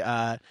be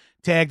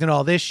tagged and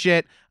all this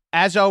shit.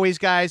 As always,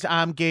 guys,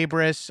 I'm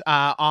Gabrus.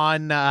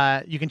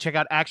 You can check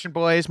out Action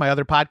Boys, my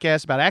other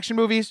podcast about action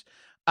movies.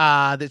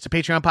 It's a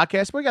Patreon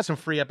podcast. We got some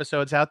free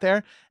episodes out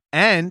there.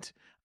 And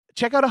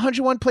check out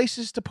 101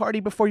 Places to Party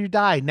Before You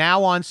Die,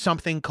 now on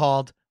something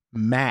called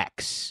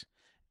Max.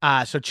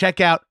 So check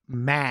out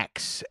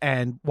Max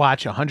and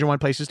watch 101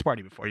 Places to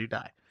Party Before You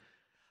Die.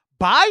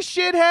 Bye,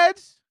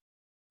 shitheads.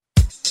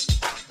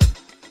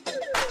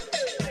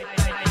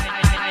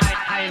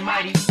 High and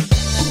mighty.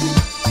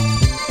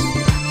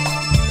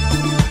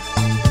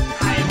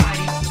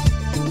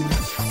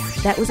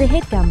 That was a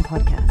HeadGum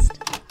podcast.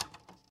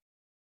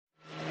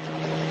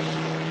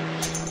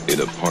 In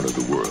a part of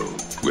the world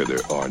where there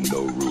are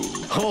no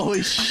rules.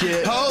 Holy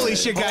shit. Holy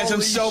shit, guys,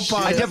 I'm so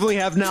pumped. I definitely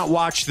have not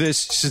watched this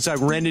since I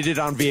rented it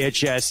on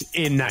VHS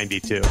in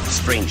 92.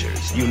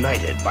 Strangers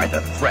united by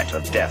the threat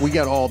of death. We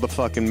got all the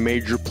fucking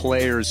major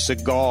players.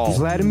 Seagal.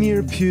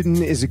 Vladimir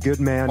Putin is a good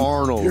man.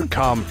 Arnold. Here,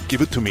 come.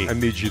 Give it to me. I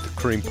need you to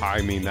cream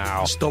pie me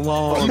now.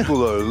 Stallone.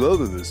 People are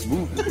loving this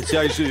movie.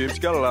 It's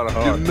got a lot of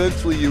You're heart.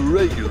 mentally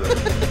irregular.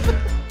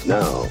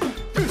 Now,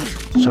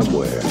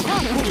 somewhere,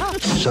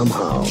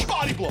 somehow,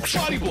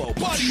 someone's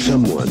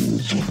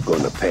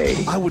gonna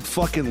pay. I would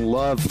fucking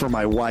love for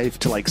my wife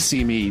to, like,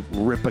 see me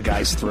rip a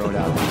guy's throat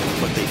out.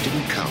 But they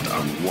didn't count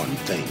on one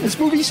thing. This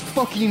movie's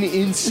fucking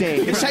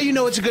insane. It's how you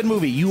know it's a good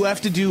movie. You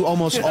have to do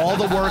almost all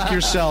the work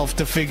yourself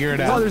to figure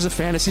it Oh, out. there's a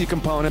fantasy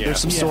component. There's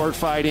some sword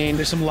fighting.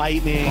 There's some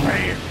lightning.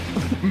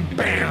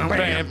 Bam,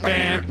 bam,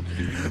 bam.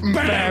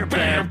 Bam,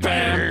 bam,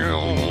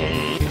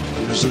 bam.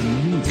 There's a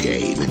new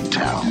game in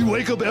town. You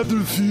wake up after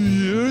a few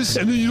years,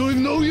 and then you don't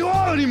even know who you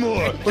are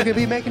anymore. We're gonna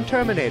be making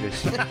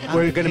Terminators.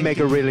 We're gonna make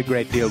a really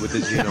great deal with the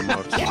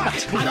Xenomorphs.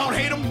 What? I don't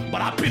hate them,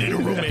 but I've been in a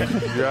room in.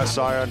 Yes,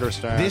 I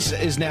understand. This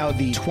is now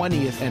the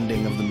 20th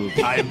ending of the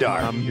movie. I am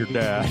dark. I'm your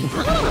dad.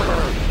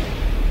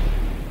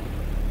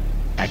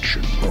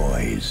 Action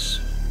boys.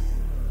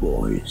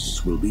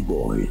 Boys will be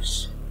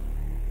boys.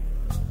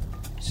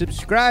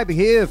 Subscribe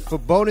here for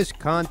bonus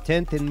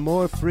content and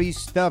more free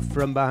stuff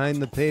from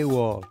behind the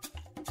paywall.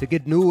 To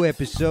get new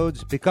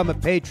episodes, become a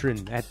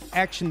patron at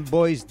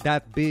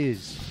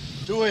actionboys.biz.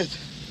 Do it.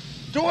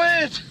 Do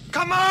it.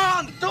 Come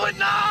on! Do it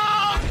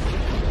now!